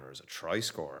strike runner, as a try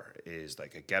scorer, is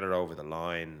like a get it over the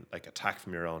line, like attack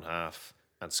from your own half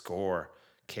and score,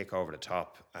 kick over the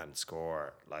top and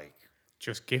score. Like,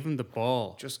 Just give him the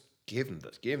ball. just give him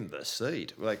the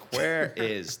seed. Like, where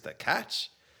is the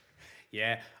catch?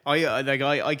 Yeah,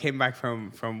 I came back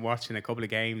from watching a couple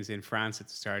of games in France at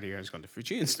the start of the year. I was going, the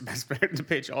Fijians the best player on the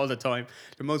pitch all the time.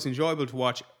 The most enjoyable to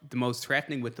watch, the most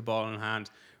threatening with the ball in hand.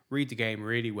 Read the game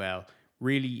really well.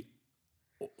 Really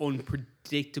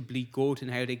unpredictably good in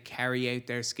how they carry out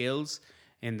their skills.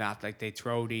 In that, like, they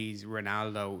throw these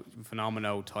Ronaldo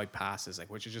Phenomeno type passes,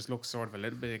 like, which just looks sort of a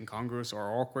little bit incongruous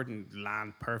or awkward and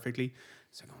land perfectly.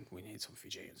 So we need some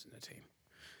Fijians in the team.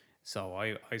 So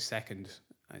I second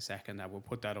that. We'll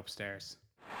put that upstairs.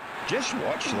 Just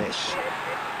watch this.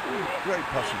 Great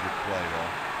passage of play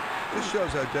there. This shows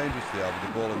how dangerous they are with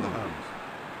the ball in their hands.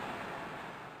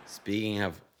 Speaking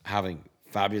of having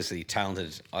fabulously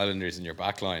talented Islanders in your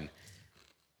backline,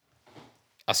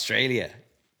 Australia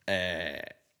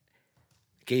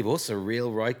gave us a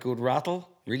real right good rattle,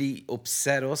 really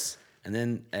upset us, and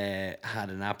then had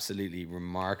an absolutely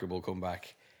remarkable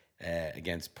comeback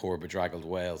against poor bedraggled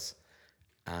Wales.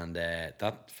 And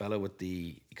that fellow with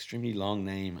the extremely long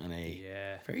name and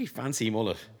a very fancy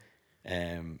mullet.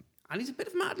 And he's a bit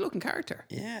of a mad looking character.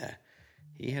 Yeah.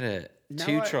 He had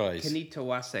two tries. Kenito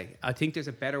Wase. I think there's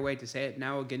a better way to say it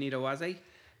now, Kenito Wase.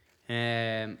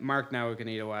 Mark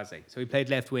Nawaganito-Waze. So he played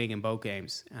left wing in both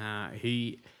games.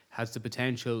 He has the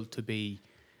potential to be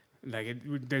like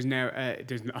there's not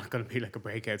going to be like a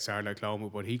breakout star like Loma,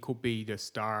 but he could be the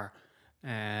star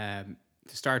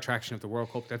attraction of the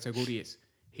World Cup. That's how good he is.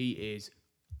 He is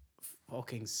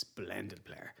fucking splendid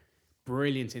player,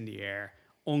 brilliant in the air,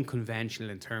 unconventional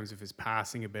in terms of his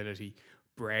passing ability,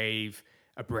 brave,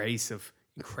 abrasive,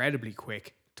 incredibly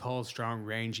quick, tall, strong,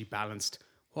 rangy, balanced.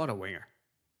 What a winger.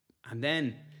 And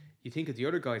then you think of the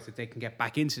other guys that they can get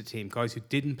back into the team, guys who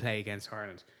didn't play against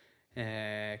Ireland.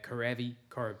 Karevi,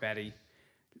 Corabetti.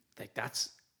 Like that's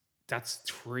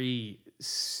 3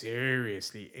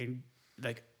 seriously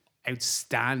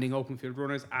outstanding open field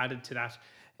runners. Added to that,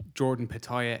 Jordan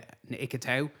Pataya and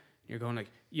Ikitau. You're going like,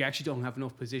 you actually don't have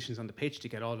enough positions on the pitch to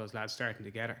get all those lads starting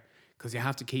together, because you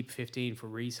have to keep 15 for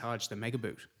Reece Hodge, the mega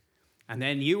boot. And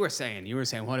then you were saying,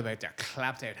 what about their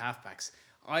clapped out halfbacks?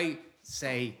 I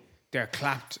say they're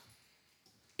clapped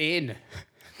in.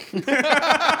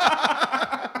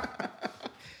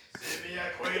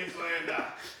 Queenslander.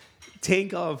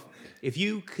 Think of if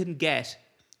you can get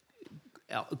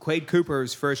Quade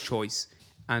Cooper's first choice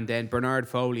and then Bernard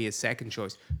Foley as second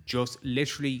choice, just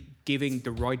literally giving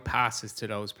the right passes to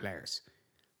those players.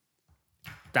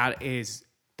 That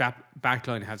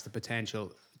backline has the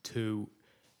potential to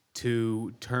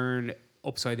turn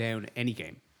upside down any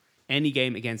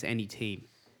game against any team,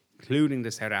 including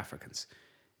the South Africans.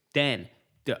 Then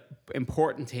the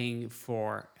important thing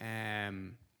for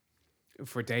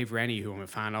Dave Rennie, who I'm a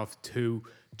fan of, to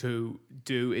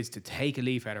do is to take a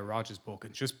leaf out of Rodgers' book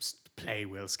and just play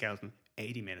Will Skelton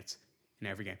 80 minutes in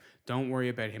every game. Don't worry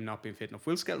about him not being fit enough.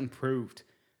 Will Skelton proved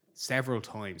several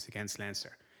times against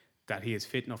Leinster that he is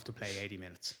fit enough to play 80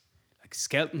 minutes. Like,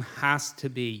 Skelton has to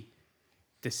be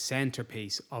the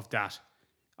centerpiece of that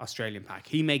Australian pack.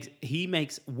 He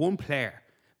makes one player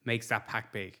makes that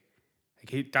pack big.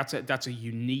 Like, that's a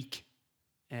unique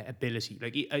ability.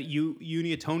 Like,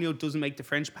 Uni Antonio doesn't make the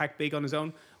French pack big on his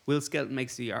own. Will Skelton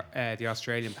makes the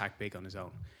Australian pack big on his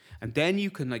own, and then you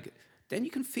can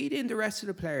feed in the rest of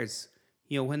the players.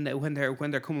 You know, when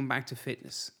they're coming back to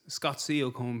fitness. Scott Seal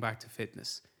coming back to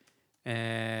fitness.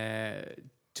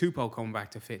 Tupou coming back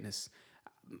to fitness.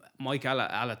 Mike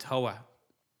Alatoa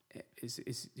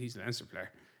he's an Leinster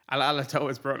player.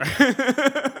 Alatoa's brother.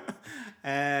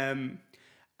 And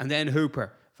then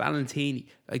Hooper, Valentini.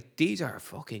 Like, these are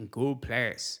fucking good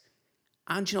players.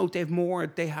 And, you know,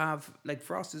 they have, like,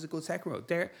 Frost is a good second row.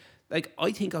 They're, like,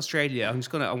 I think Australia,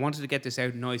 I wanted to get this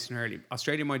out nice and early.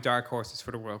 Australia, my dark horses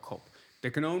for the World Cup.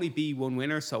 There can only be one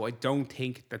winner, so I don't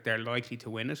think that they're likely to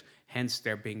win it. Hence,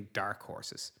 they're being dark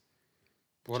horses.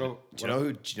 Do you know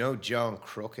who John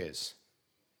Crook is?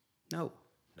 No.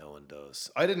 No one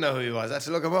does. I didn't know who he was. I had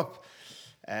to look him up.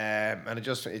 And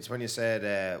it's when you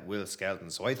said Will Skelton.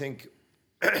 So I think,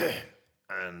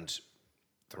 and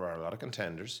there are a lot of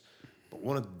contenders, but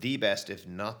one of the best, if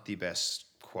not the best,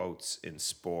 quotes in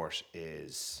sport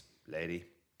is, "Lady,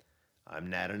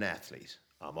 I'm not an athlete.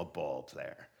 I'm a ball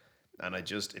player." And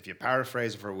if you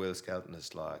paraphrase it for Will Skelton,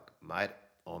 it's like, "Mate,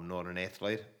 I'm not an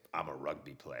athlete. I'm a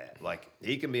rugby player." Like,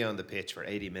 he can be on the pitch for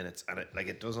 80 minutes, and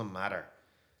it doesn't matter.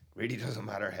 Really doesn't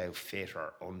matter how fit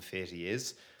or unfit he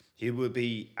is. He will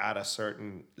be at a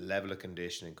certain level of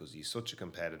conditioning because he's such a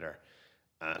competitor.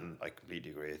 And I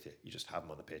completely agree with you. You just have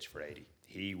him on the pitch for 80.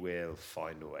 He will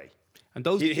find a way. And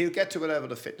he'll get to a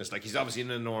level of fitness. Like, he's obviously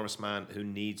an enormous man who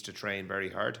needs to train very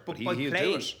hard, but he'll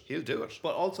do it. He'll do it.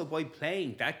 But also by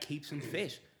playing, that keeps him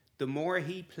fit. The more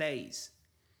he plays,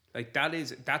 like,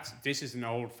 this is an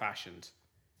old-fashioned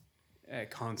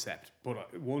concept,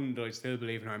 but one that I still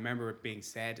believe in. I remember it being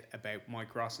said about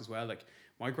Mike Ross as well. Like,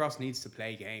 Mike Ross needs to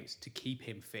play games to keep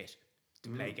him fit to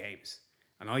play games,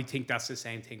 and I think that's the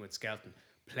same thing with Skelton.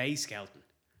 Play Skelton,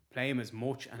 play him as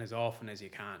much and as often as you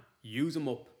can. Use him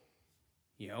up.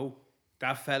 You know,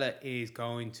 that fella he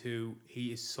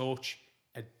is such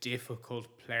a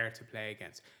difficult player to play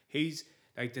against. He's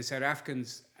like, the South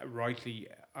Africans rightly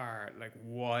are like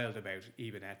wild about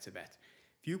Eben Etzebeth.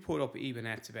 If you put up Eben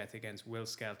Etzebeth against Will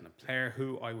Skelton, a player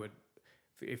who I would,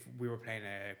 if we were playing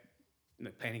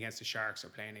against the Sharks or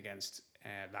playing against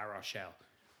La Rochelle,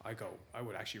 I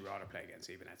would actually rather play against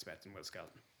Eben Etzebeth than Will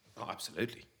Skelton. Oh,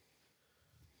 absolutely.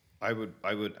 I would,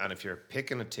 and if you're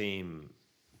picking a team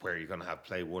where you're going to have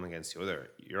play one against the other,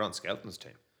 you're on Skelton's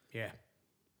team. Yeah.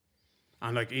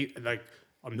 And I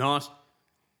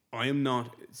am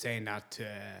not saying that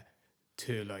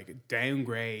to like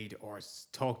downgrade or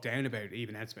talk down about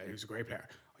Eben Etzebeth, who's a great player.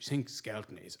 I just think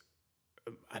Skelton is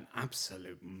an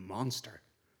absolute monster.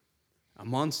 A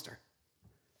monster.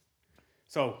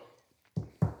 So,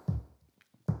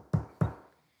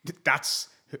 that's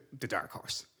the dark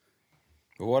horse.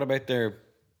 But what about their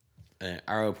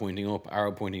arrow pointing up,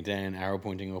 arrow pointing down, arrow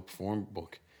pointing up form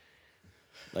book?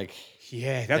 Like,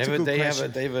 Yeah, that's a good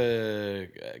question. They have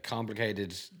a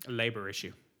complicated A labour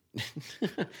issue. they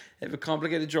have a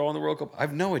complicated draw in the World Cup. I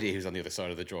have no idea who's on the other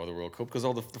side of the draw of the World Cup because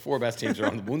all the four best teams are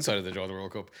on the one side of the draw of the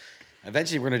World Cup.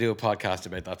 Eventually, we're going to do a podcast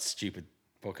about that stupid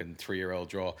fucking 3-year-old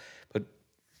draw. But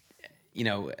you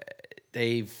know,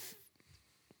 they've.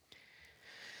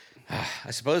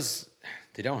 I suppose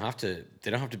they don't have to.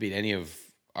 They don't have to beat any of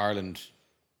Ireland,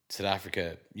 South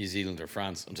Africa, New Zealand, or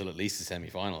France until at least the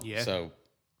semi-final. Yeah. So,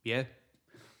 yeah,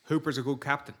 Hooper's a good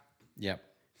captain. yeah.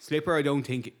 Slipper, I don't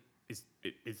think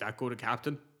is that good a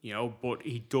captain, you know, but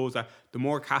he does that. The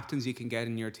more captains you can get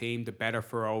in your team, the better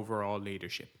for overall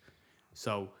leadership.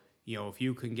 So, you know, if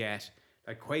you can get,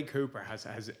 like, Quade Cooper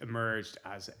has emerged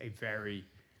as a very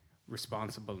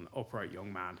responsible and upright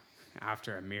young man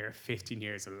after a mere 15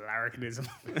 years of larrikinism,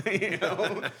 you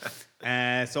know.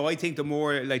 So I think the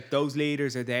more, like, those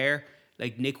leaders are there,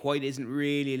 like Nick White isn't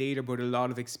really a leader, but a lot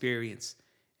of experience.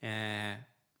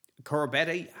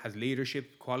 Corbett has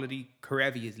leadership quality.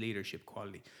 Karevi has leadership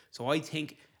quality. So I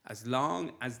think as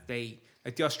long as they,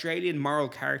 like, the Australian moral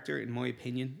character, in my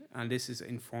opinion, and this is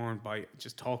informed by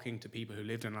just talking to people who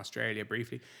lived in Australia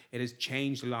briefly, it has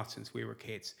changed a lot since we were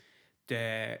kids.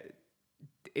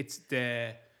 It's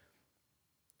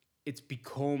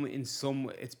become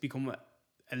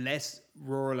a less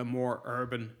rural and more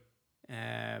urban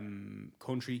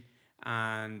country,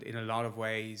 and in a lot of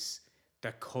ways,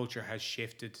 that culture has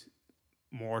shifted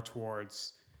more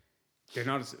towards. They're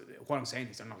not as. What I'm saying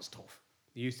is they're not as tough.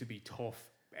 They used to be tough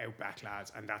outback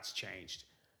lads, and that's changed.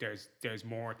 There's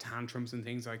more tantrums and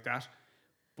things like that.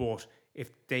 But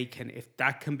if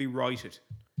that can be righted,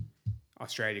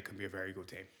 Australia can be a very good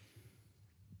team.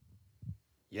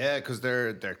 Yeah, because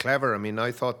they're clever. I mean,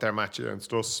 I thought their match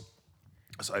against us,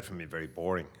 aside from being very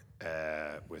boring,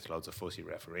 with loads of fussy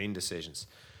refereeing decisions,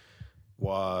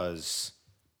 was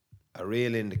a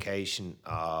real indication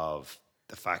of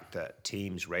the fact that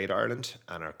teams rate Ireland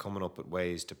and are coming up with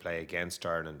ways to play against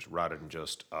Ireland rather than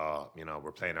just,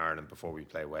 we're playing Ireland before we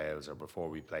play Wales or before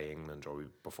we play England or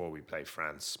before we play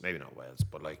France. Maybe not Wales,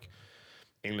 but like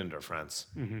England or France.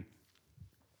 Mm-hmm.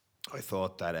 I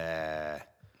thought that,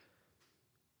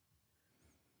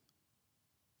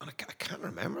 and I can't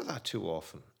remember that too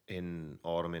often in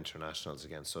autumn internationals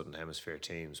against Southern Hemisphere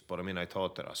teams. But I mean, I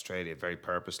thought that Australia very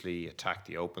purposely attacked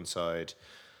the open side.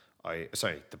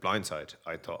 The blind side.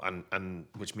 I thought, and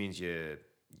which means you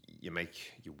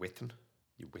widen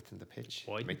the pitch.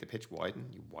 Widen. You make the pitch widen.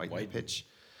 You widen the pitch.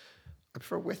 I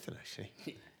prefer widen actually.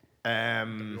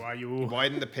 You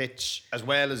widen the pitch as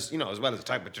well as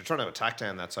attack, but you're trying to attack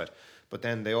down that side. But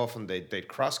then they'd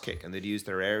cross kick and they'd use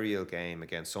their aerial game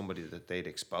against somebody that they'd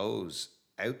expose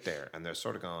out there, and they're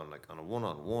sort of going like on a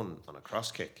 1-on-1 on a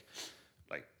cross kick,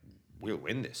 like, we'll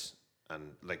win this,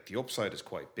 and like the upside is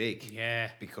quite big.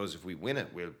 Yeah. Because if we win it,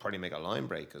 we'll probably make a line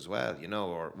break as well, you know,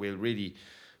 or we'll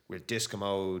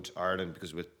discommode Ireland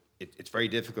because it's very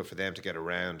difficult for them to get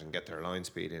around and get their line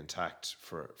speed intact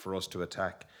for us to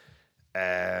attack.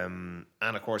 And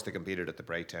of course they competed at the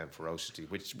breakdown ferocity,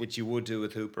 which you would do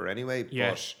with Hooper anyway. Yeah.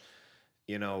 But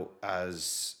you know,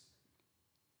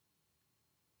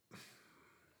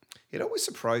 it always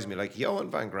surprised me. Like, Johan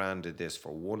van Graan did this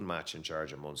for one match in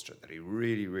charge of Munster, that he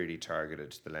really, really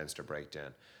targeted the Leinster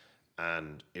breakdown,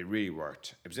 and it really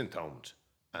worked. It was in Thomond,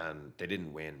 and they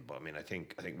didn't win. But I mean, I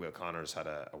think Will Connors had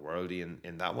a worldie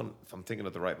in that one, if I'm thinking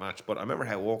of the right match. But I remember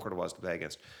how awkward it was to play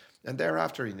against, and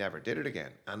thereafter he never did it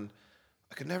again. And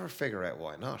I could never figure out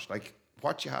why not. Like,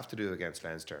 what you have to do against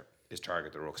Leinster is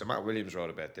target the rucks. And Matt Williams wrote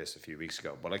about this a few weeks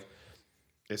ago. But like,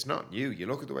 it's not new. You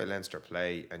look at the way Leinster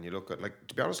play, and you look at, like,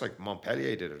 to be honest, like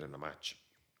Montpellier did it in a match,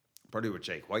 probably with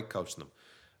Jake White coaching them,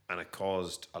 and it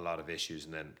caused a lot of issues.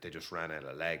 And then they just ran out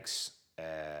of legs,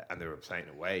 and they were playing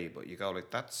away. But you go,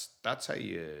 like, that's how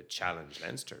you challenge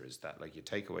Leinster, is that, like, you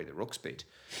take away the ruck speed.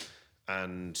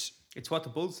 And it's what the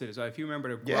Bulls did as well. If you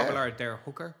remember the Grobbelaar, their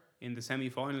hooker in the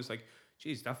semi-finals, like,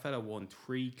 geez, that fella won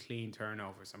 3 clean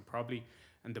turnovers, and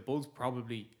the Bulls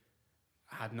probably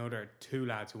had another 2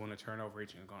 lads who won a turnover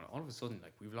each, and gone, all of a sudden,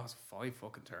 like, we've lost 5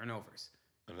 fucking turnovers.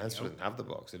 And Leinster didn't have the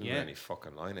box. They didn't have any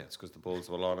fucking lineouts because the Bulls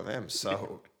were a lot of them.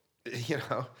 So, you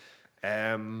know,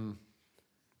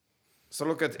 so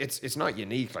look, it's not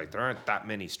unique. Like, there aren't that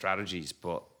many strategies,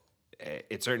 but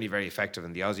it's certainly very effective,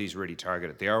 and the Aussies really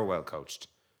target it. They are well coached.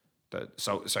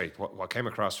 What came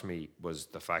across for me was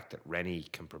the fact that Rennie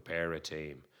can prepare a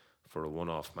team for a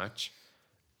one-off match,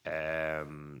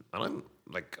 And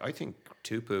I think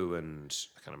Tupu and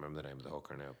I can't remember the name of the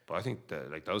hooker now, but I think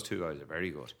those two guys are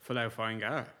very good. Folau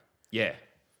Fainga'a. Yeah,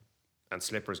 and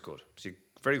Slipper's good. So you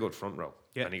very good front row.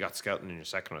 Yeah. And you got Skelton in your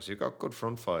second row. So you've got good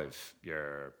front five.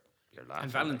 You're laughing.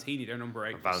 And Valentini, their number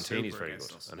 8. And Valentini's super very good.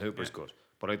 against us. And Hooper's good.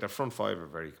 But their front five are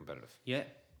very competitive. Yeah.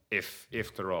 If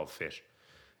they're all fit.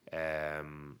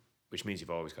 Which means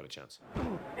you've always got a chance.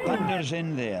 Thunder's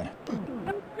in there.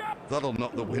 That'll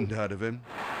knock the wind out of him.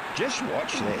 Just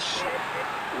watch this.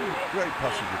 Great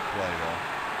passage of play there.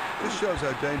 This shows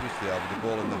how dangerous they are with the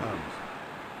ball in the hands.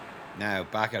 Now,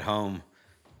 back at home,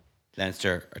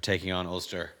 Leinster are taking on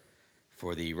Ulster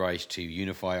for the right to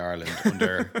unify Ireland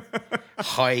under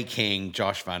High King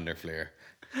Josh van der Fleer.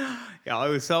 Yeah, I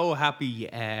was so happy.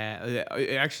 It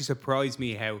actually surprised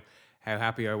me how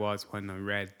happy I was when I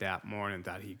read that morning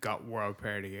that he got World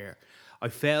Player of the Year. I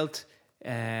felt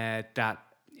that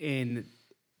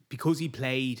because he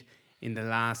played in the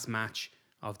last match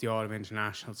of the Autumn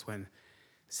Internationals when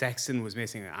Sexton was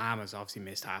missing, Amos obviously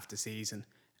missed half the season,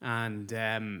 and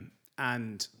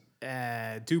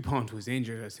Dupont was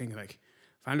injured. I was thinking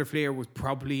Van der Fleer was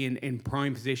probably in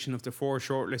prime position of the 4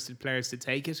 shortlisted players to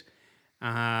take it,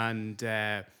 and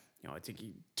I think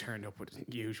he turned up with the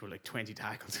usual 20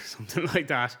 tackles or something like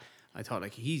that. I thought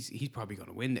he's probably going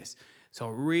to win this. So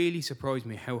it really surprised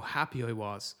me how happy I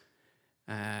was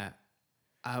when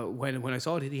I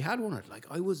saw that he had won it.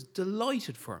 I was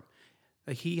delighted for him.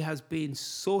 He has been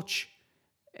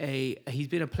he's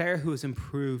been a player who has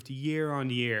improved year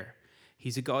on year.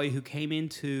 He's a guy who came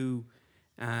into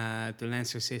the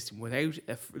Leinster system without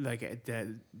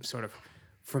the sort of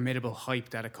formidable hype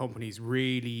that accompanies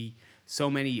really so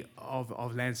many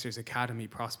of Leinster's academy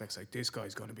prospects. This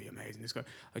guy's going to be amazing. This guy,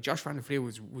 Josh van der Fleer,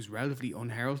 was relatively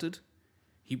unheralded.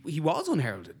 He was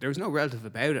unheralded. There was no relative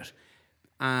about it.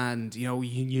 And,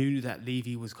 you knew that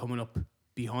Levy was coming up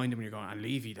behind him, and you're going, and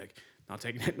Levy, not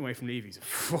taking anything away from Levy, he's a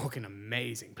fucking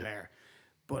amazing player.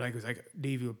 But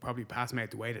Levy would probably pass him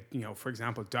out the way that, for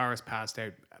example, Doris passed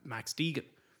out Max Deegan,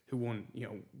 who won,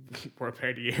 World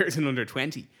Player of the Year in under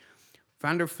 20.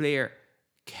 Van der Fleer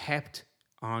kept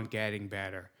on getting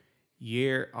better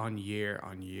year on year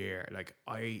on year.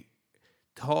 I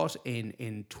thought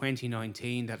in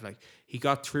 2019 that he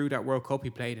got through that World Cup. He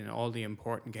played in all the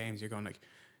important games. You're going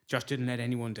Josh didn't let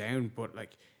anyone down, but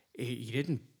he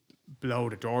didn't blow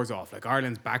the doors off.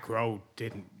 Ireland's back row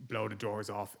didn't blow the doors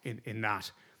off in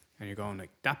that. And you're going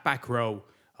that back row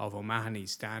of O'Mahony,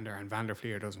 Stander and Van der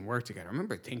Fleer doesn't work together. I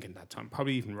remember thinking that time,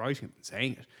 probably even writing it and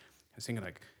saying it. I was thinking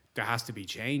there has to be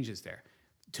changes there.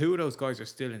 2 of those guys are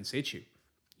still in situ,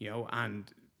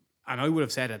 and I would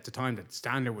have said at the time that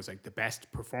Stander was the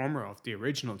best performer of the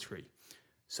original 3.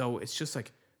 So it's just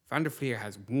Van der Fleer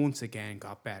has once again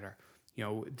got better.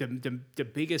 The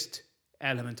biggest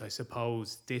element, I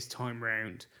suppose, this time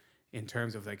round in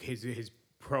terms of his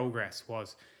progress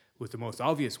was the most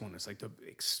obvious one. It's the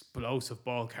explosive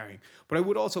ball carrying. But I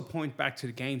would also point back to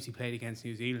the games he played against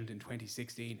New Zealand in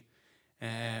 2016,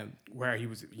 where he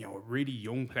was a really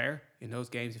young player in those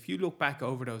games. If you look back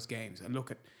over those games and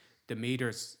look at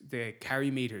the carry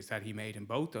meters that he made in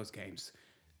both those games,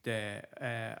 the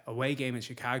away game in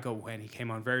Chicago when he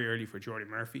came on very early for Jordy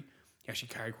Murphy, he actually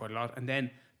carried quite a lot. And then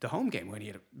the home game when he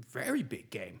had a very big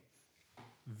game,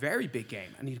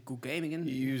 and he had a good game again.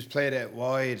 He was played out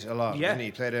wide a lot. Yeah. And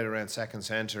he played out around second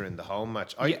centre in the home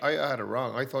match. I had it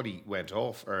wrong. I thought he went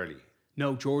off early.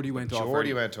 No, Jordy went off.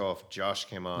 Jordy went off. Josh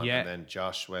came on, Yeah. and then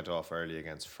Josh went off early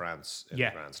against France in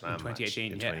the Grand Slam in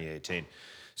 2018. match in 2018.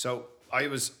 So I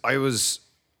was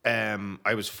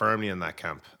firmly in that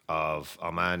camp of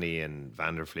O'Mahony and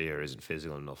Van der Fleer isn't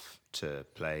physical enough to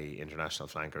play international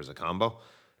flanker as a combo,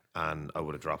 and I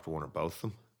would have dropped one or both of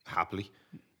them happily.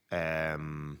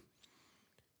 And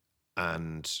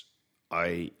I'm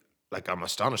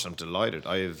astonished. I'm delighted.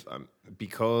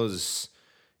 Because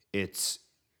it's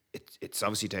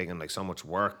obviously taken so much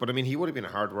work, but he would have been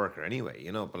a hard worker anyway,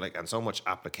 but and so much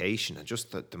application and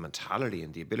just the mentality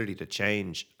and the ability to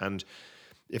change. And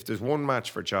if there's one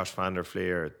match for Josh van der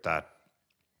Fleer that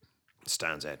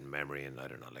stands out in memory, and I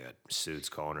don't know, a Suits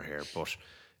corner here, but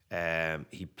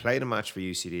he played a match for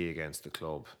UCD against the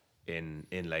club in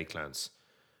Lakelands,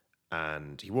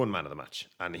 and he won man of the match,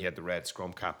 and he had the red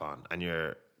scrum cap on,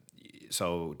 and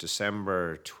so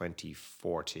December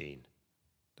 2014, is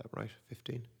that right?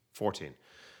 14.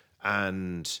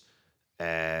 And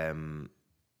I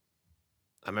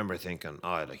remember thinking,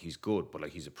 he's good, but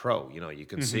he's a pro. You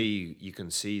can see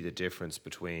the difference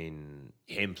between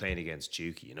him playing against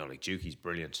Juki. Juki's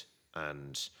brilliant,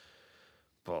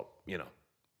 but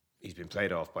he's been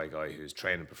played off by a guy who's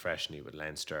training professionally with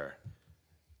Leinster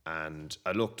And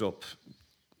I looked up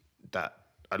that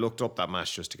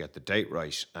match just to get the date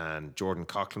right, and Jordan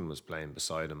Coughlin was playing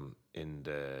beside him in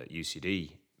the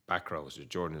UCD back row. So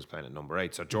Jordan was playing at number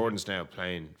 8. So Jordan's now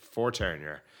playing for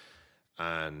Ternier,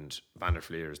 and Van der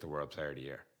Fleer is the World Player of the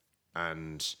Year.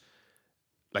 And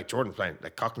like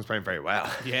Coughlin's playing very well.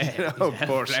 Yeah,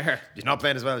 but he's not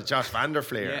playing as well as Josh Van der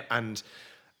Fleer. Yeah. And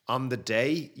on the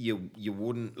day, you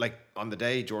wouldn't, like, on the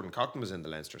day Jordan Coughlin was in the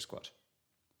Leinster squad,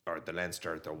 or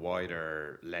the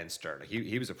wider Leinster. Like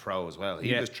he was a pro as well.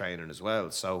 He was training as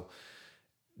well. So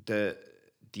the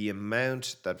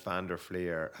amount that Van der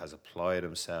Fleer has applied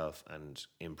himself and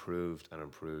improved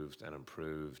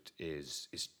is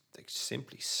like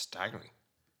simply staggering.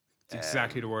 It's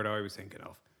exactly the word I was thinking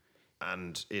of.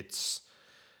 And it's,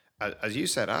 as you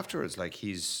said afterwards, like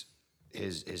his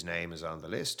name is on the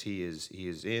list. He is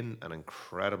in an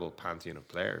incredible pantheon of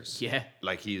players. Yeah.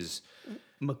 Like he's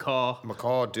McCaw,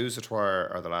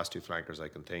 Duzatoire are the last 2 flankers I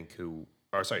can think who...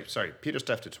 Or sorry, Peter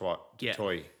Steph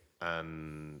Dutoy,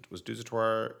 and was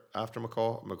Duzatoire after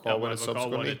McCaw? McCaw won it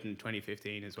subsequently? won it in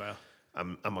 2015 as well.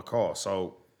 And McCaw,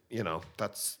 so,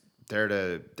 they're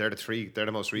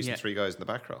the most recent 3 guys in the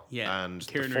back row. Yeah, And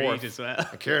Kieran the 4th, Reid as well.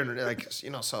 Kieran,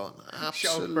 so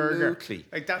absolutely.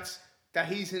 Like that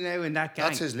he's now in that gang.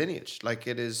 That's his lineage. Like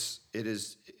it's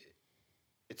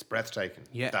breathtaking.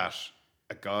 Yeah. That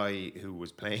a guy who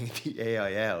was playing the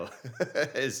AIL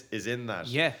is in that.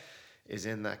 Yeah. Is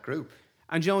in that group.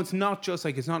 And it's not just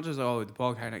the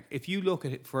ball carrying. Like, if you look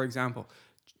at it, for example,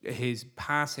 his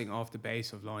passing off the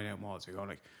base of line out mauls, you're going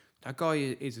like, that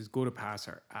guy is as good a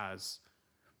passer as,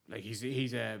 like, he's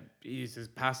as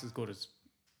pass as good as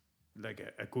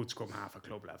like a good scrum half at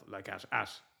club level, like at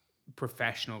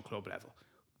professional club level.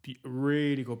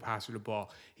 Really good passer of the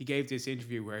ball. He gave this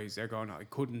interview where he's there going,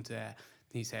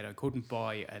 he said, I couldn't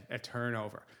buy a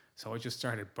turnover, so I just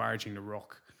started barging the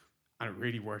ruck. And it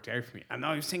really worked out for me. And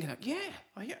I was thinking,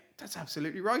 that's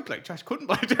absolutely right. Like, Josh couldn't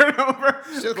buy a turnover.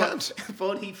 Still can't.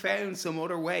 But he found some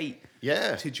other way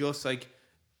to just okay,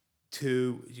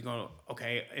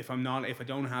 if I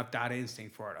don't have that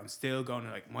instinct for it, I'm still going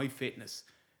to, like, my fitness,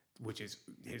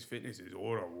 his fitness is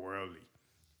otherworldly.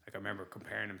 Like, I remember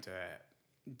comparing him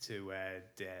to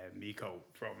Miko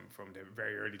from the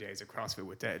very early days of CrossFit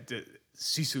with the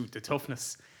sisu, the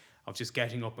toughness of just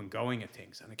getting up and going at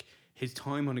things. And like, his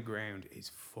time on the ground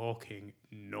is fucking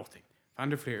nothing. Van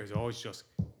der Fleer is always just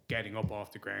getting up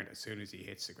off the ground as soon as he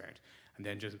hits the ground, and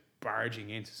then just barging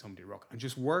into somebody's rock and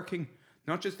just working,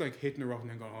 not just like hitting the rock and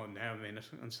then going, oh, now a minute,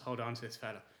 and just hold on to this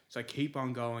fella. It's like, keep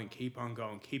on going, keep on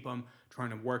trying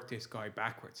to work this guy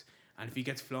backwards. And if he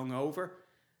gets flung over,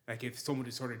 like if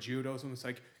somebody sort of judos him, it's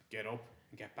like, get up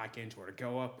and get back into it, or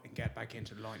go up and get back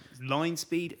into the line. His line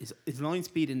speed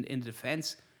in the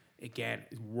defence, again,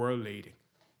 is world leading.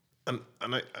 And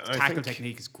I tackle think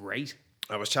technique is great.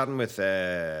 I was chatting with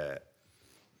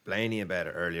Blaney about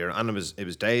it earlier, and it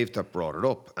was Dave that brought it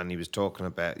up, and he was talking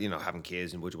about having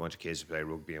kids and would you want your kids to play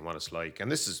rugby and what it's like.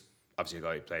 And this is obviously a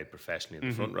guy who played professionally in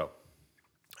the front row,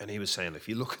 and he was saying, if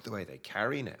you look at the way they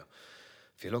carry now,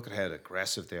 if you look at how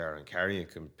aggressive they are in carrying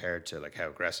compared to like how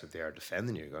aggressive they are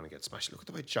defending, you're going to get smashed. Look at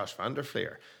the way Josh Van der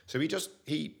Fleer. So he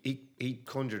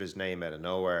conjured his name out of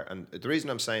nowhere, and the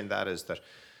reason I'm saying that is that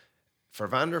for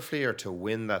Van der Fleer to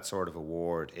win that sort of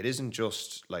award, it isn't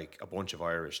just like a bunch of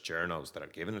Irish journos that are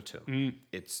giving it to him.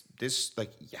 It's this,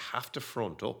 like, you have to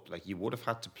front up. Like, you would have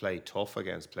had to play tough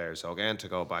against players. So again, to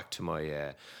go back to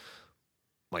my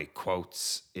my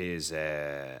quotes is,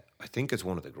 I think it's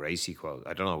one of the Gracie quotes.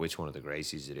 I don't know which one of the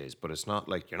Gracies it is, but it's not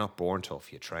like, you're not born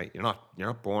tough. You train. You're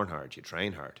not born hard. You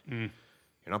train hard. You're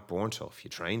not born tough. You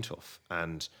train tough,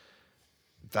 and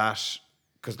that,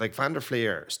 because like Van der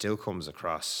Fleer still comes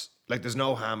across. Like, there's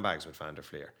no handbags with Van der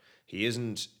Fleer. He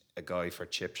isn't a guy for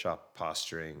chip shop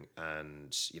posturing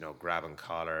and, grabbing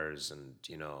collars and,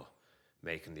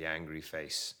 making the angry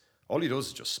face. All he does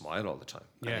is just smile all the time.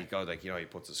 Yeah. And he goes like, he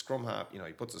puts a scrum hat, he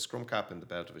puts a scrum cap in the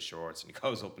belt of his shorts, and he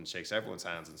goes up and shakes everyone's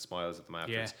hands and smiles at them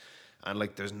afterwards. Yeah. And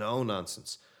like, there's no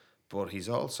nonsense. But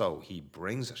he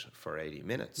brings it for 80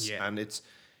 minutes. Yeah. And it's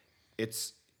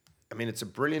a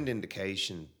brilliant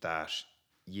indication that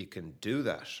you can do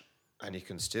that. And you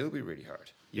can still be really hard.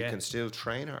 You can still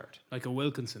train hard. Like a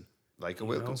Wilkinson.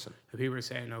 Wilkinson. People are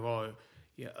saying,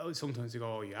 sometimes they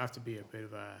go, you have to be a bit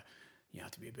of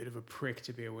a prick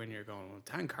to be a winner. You're going, well,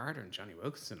 Dan Carter and Johnny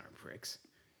Wilkinson are pricks.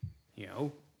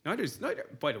 Neither's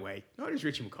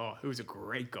Richie McCaw, who was a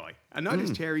great guy, and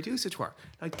neither's Terry Dusatoire.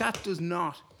 Like, that does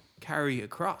not carry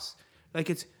across.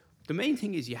 Like, it's the main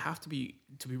thing is, you have to be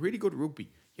really good at rugby.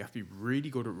 You have to be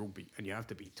really good at rugby, and you have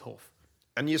to be tough.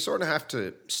 And you sort of have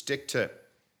to stick to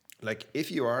like,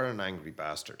 if you are an angry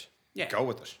bastard, Yeah. go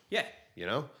with it. Yeah. You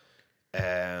know?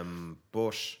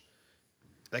 But,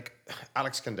 like,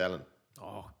 Alex Candellan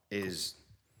is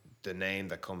the name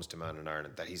that comes to man in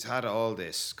Ireland, that he's had all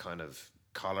this kind of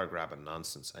collar-grabbing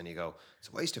nonsense, and you go, it's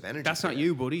a waste of energy. That's not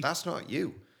you, buddy. That's not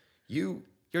you.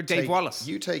 You're Dave Wallace.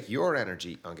 You take your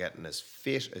energy on getting as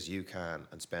fit as you can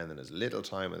and spending as little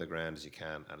time on the ground as you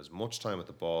can and as much time with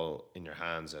the ball in your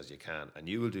hands as you can, and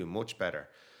you will do much better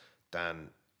than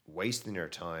wasting your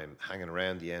time hanging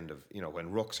around the end of, when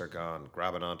rucks are gone,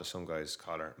 grabbing onto some guy's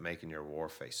collar, making your war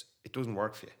face. It doesn't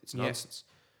work for you. It's nonsense.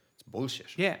 It's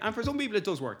bullshit. Yeah, and for some people it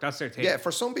does work. That's their thing. Yeah,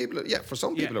 for some people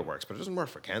it works, but it doesn't work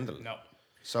for Kendall. No.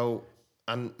 So,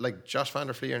 and like Josh van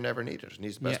der Fleer never needed it, and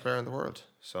he's the best player in the world.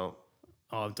 So,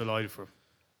 I'm delighted for him.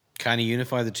 Can he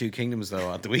unify the two kingdoms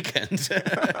though at the weekend?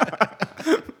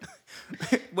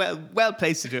 well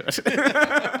placed to do it.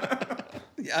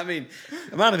 Yeah, I mean,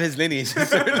 a man of his lineage,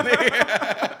 certainly.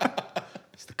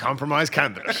 he's the compromise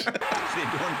candidate. They don't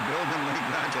build them like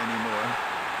that anymore.